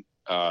amazing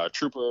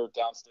trooper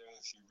downstairs.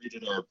 She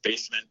redid our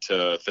basement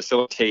to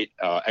facilitate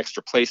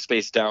extra play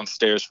space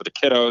downstairs for the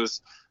kiddos.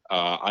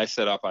 I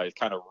kind of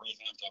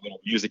revamped our little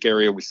music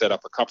area. We set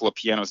up a couple of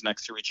pianos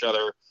next to each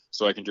other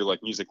so I can do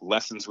like music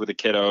lessons with the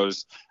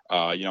kiddos,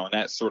 and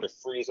that sort of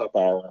frees up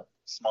our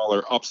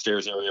smaller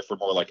upstairs area for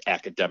more like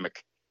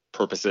academic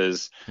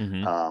purposes.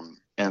 Mm-hmm.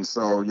 And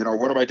so,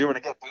 what am I doing to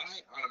get by? I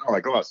don't know.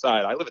 I go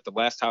outside. I live at the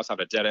last house on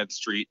a dead end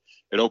street.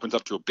 It opens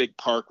up to a big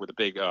park with a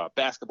big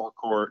basketball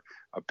court,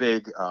 a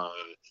big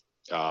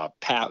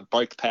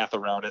bike path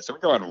around it. So we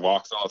go on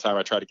walks all the time.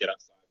 I try to get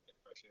outside, get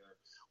fresh air.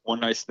 One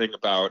nice thing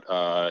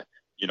about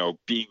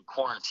being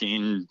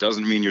quarantined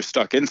doesn't mean you're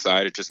stuck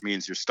inside. It just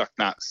means you're stuck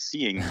not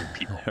seeing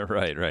people.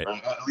 Right.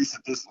 At least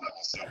at this level.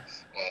 So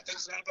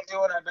things that I've been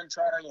doing, I've been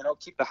trying to,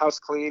 keep the house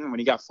clean. When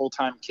you got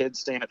full-time kids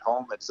staying at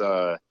home,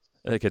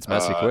 it gets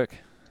messy quick.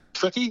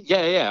 Tricky.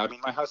 Yeah. I mean,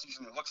 my house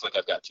usually looks like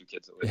I've got 2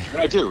 kids that live here.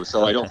 I do,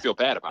 so I don't feel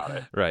bad about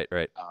it. Right.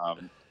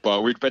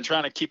 But we've been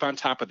trying to keep on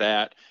top of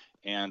that.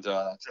 And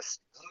I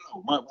don't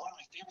know, one of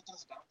my favorite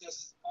things about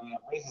this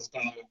has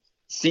been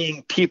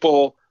seeing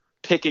people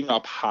picking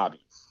up hobbies.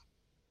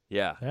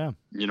 Yeah.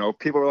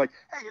 People are like,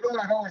 hey, you know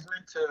what? I've always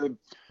meant to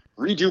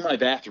redo my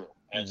bathroom.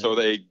 And so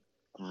they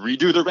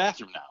redo their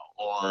bathroom now.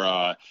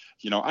 Or,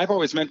 I've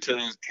always meant to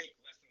take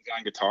lessons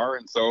on guitar.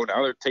 And so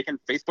now they're taking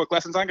Facebook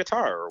lessons on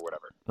guitar or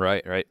whatever.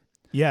 Right.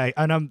 Yeah,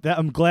 and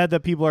I'm glad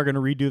that people are going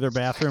to redo their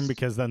bathroom,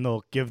 because then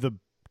they'll give the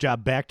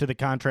job back to the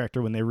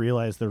contractor when they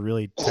realize they're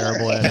really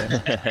terrible at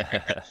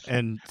it.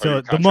 And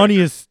so the money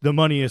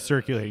is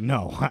circulating.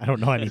 No, I don't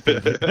know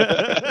anything.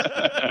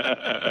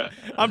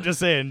 I'm just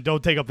saying,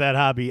 don't take up that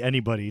hobby,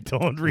 anybody.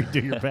 Don't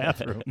redo your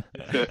bathroom.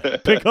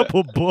 Pick up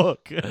a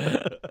book.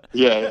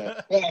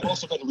 Yeah. Well, I've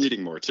also been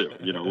reading more too,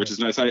 which is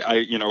nice.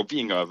 I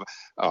being a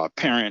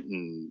parent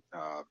and,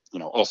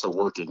 also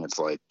working, it's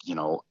like,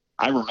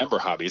 I remember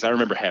hobbies. I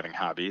remember having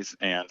hobbies,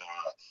 and,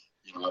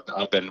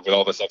 I've been, with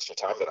all this extra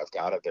time that I've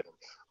got, I've been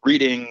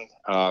reading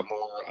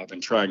more. I've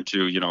been trying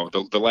to,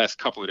 the last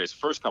couple of days,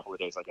 first couple of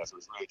days, I guess, I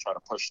was really trying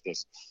to push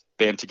this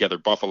Band Together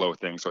Buffalo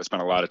thing. So I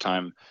spent a lot of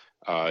time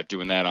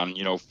doing that on,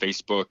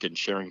 Facebook and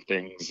sharing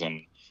things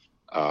and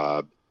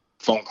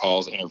phone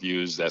calls,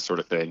 interviews, that sort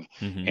of thing.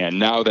 Mm-hmm. And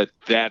now that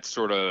that's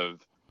sort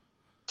of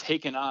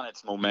taken on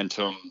its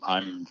momentum,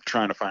 I'm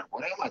trying to find,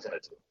 what am I going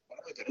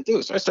to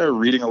do? So I started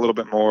reading a little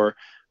bit more,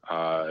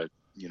 and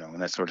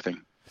that sort of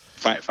thing.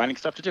 Finding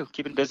stuff to do,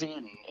 keeping busy,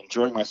 and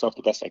enjoying myself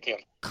the best I can.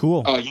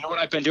 Cool. You know what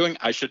I've been doing?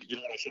 I should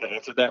have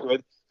answered that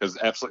with, because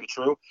it's absolutely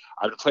true.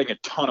 I've been playing a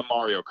ton of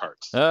Mario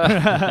Karts.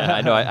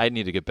 I know. I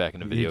need to get back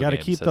into video games. You got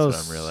to keep That's those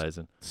what I'm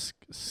realizing.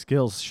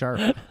 Skills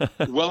sharp.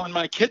 Well, and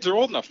my kids are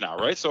old enough now,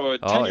 right? So a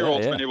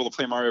 10-year-old's been able to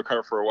play Mario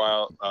Kart for a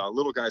while.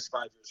 Little guy's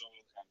 5 years old.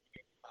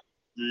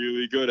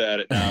 Really good at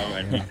it now,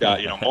 and we've got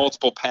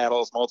multiple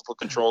paddles, multiple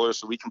controllers,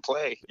 so we can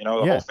play. The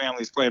whole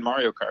family's playing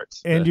Mario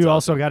Karts. And you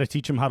also got to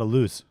teach them how to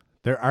lose.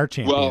 There are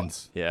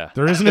champions. Well,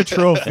 there isn't a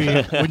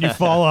trophy when you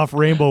fall off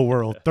Rainbow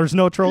World. There's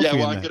no trophy. Yeah,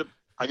 well, in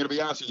I'm gonna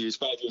be honest with you. He's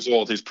 5 years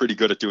old. He's pretty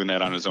good at doing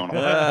that on his own.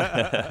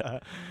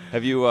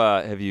 Have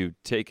you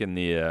taken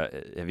the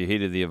have you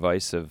heeded the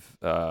advice of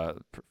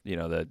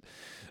that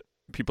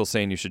people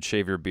saying you should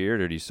shave your beard,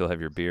 or do you still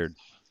have your beard?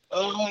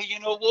 You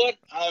know what?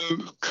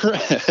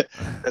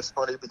 That's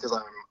funny, because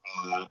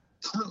I'm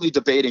currently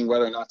debating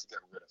whether or not to get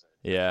rid of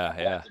it.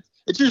 Yeah.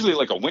 It's usually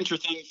like a winter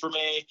thing for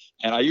me,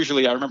 and I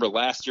remember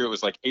last year it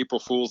was like April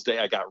Fool's Day.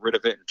 I got rid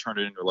of it and turned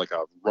it into like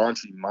a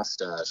raunchy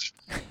mustache,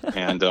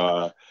 and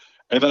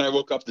then I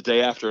woke up the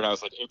day after and I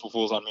was like, April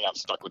Fool's on me. I'm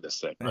stuck with this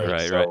thing.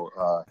 Right.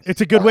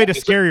 It's a good way to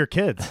scare your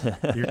kids.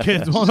 Your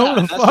kids won't know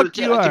who the fuck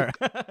you are.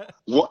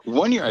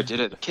 One year I did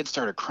it. The kid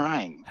started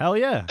crying. Hell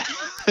yeah.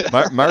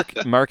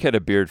 Mark had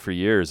a beard for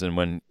years, and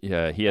when he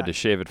had to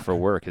shave it for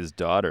work, his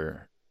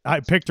daughter. I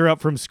picked her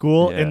up from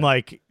school, and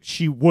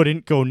she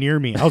wouldn't go near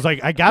me. I was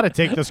like, I gotta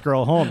take this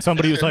girl home.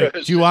 Somebody was like,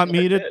 do you want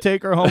me to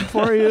take her home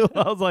for you?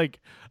 I was like,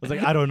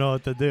 I don't know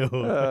what to do.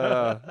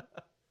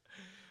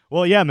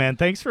 Well, yeah, man.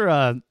 Thanks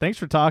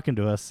for talking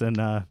to us, and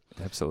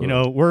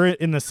absolutely. We're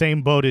in the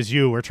same boat as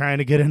you. We're trying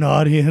to get an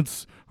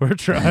audience. We're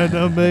trying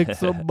to make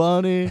some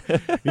money.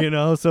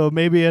 So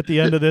maybe at the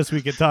end of this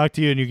we could talk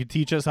to you and you could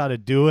teach us how to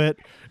do it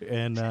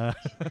and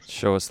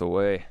show us the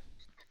way.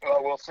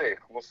 Well, we'll see.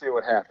 We'll see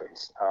what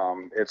happens.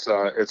 It's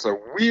a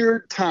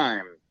weird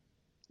time.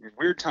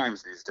 Weird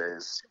times these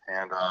days,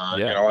 and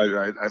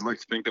I'd like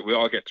to think that we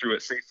all get through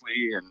it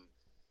safely and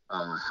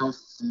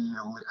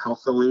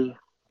healthily.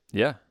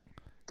 Yeah.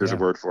 There's a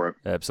word for it.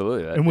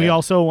 Absolutely. And we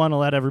also want to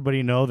let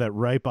everybody know that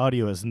Ripe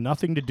Audio has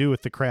nothing to do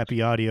with the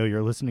crappy audio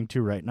you're listening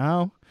to right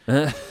now.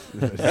 Yeah,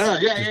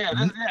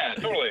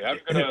 totally. I'm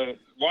gonna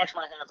wash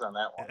my hands on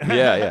that one.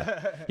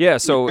 Yeah.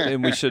 So,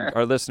 and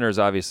our listeners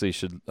obviously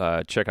should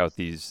check out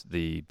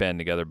the Band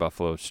Together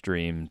Buffalo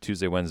stream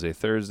Tuesday, Wednesday,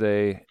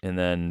 Thursday, and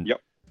then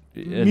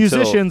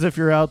musicians, if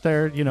you're out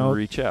there,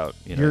 reach out.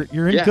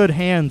 You're in good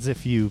hands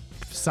if you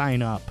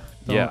sign up.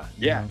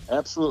 Yeah,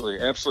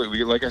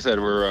 absolutely. Like I said,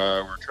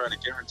 we're trying to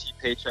guarantee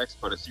paychecks,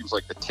 but it seems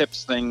like the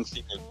tips thing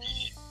seem to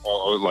be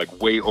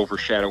like way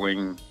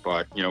overshadowing.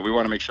 But we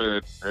want to make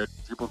sure that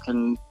people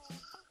can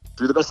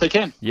do the best they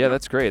can. Yeah,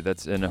 that's great.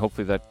 And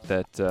hopefully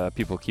that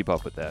people keep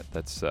up with that.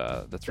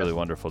 That's really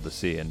wonderful to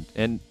see.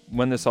 And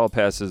when this all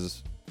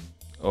passes,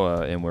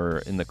 and we're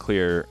in the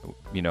clear,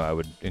 I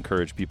would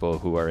encourage people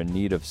who are in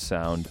need of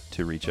sound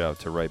to reach out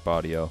to Ripe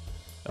Audio.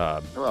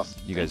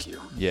 You guys,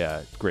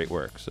 great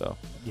work. So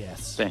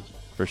yes, thank you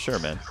for sure,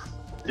 man.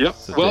 Yep.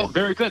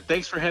 Very good.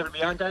 Thanks for having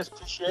me on, guys.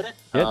 Appreciate it.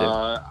 Yeah, dude.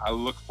 I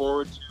look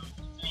forward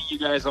to see you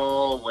guys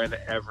all when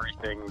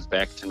everything's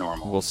back to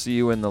normal. We'll see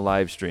you in the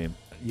live stream.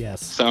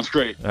 Yes. Sounds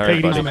great. All right, Take it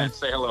easy, buddy. man.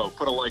 Say hello.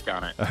 Put a like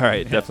on it. All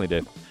right, definitely,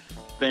 Dave.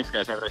 Thanks,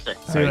 guys. Have a nice day.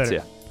 See you All right,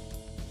 later. see ya.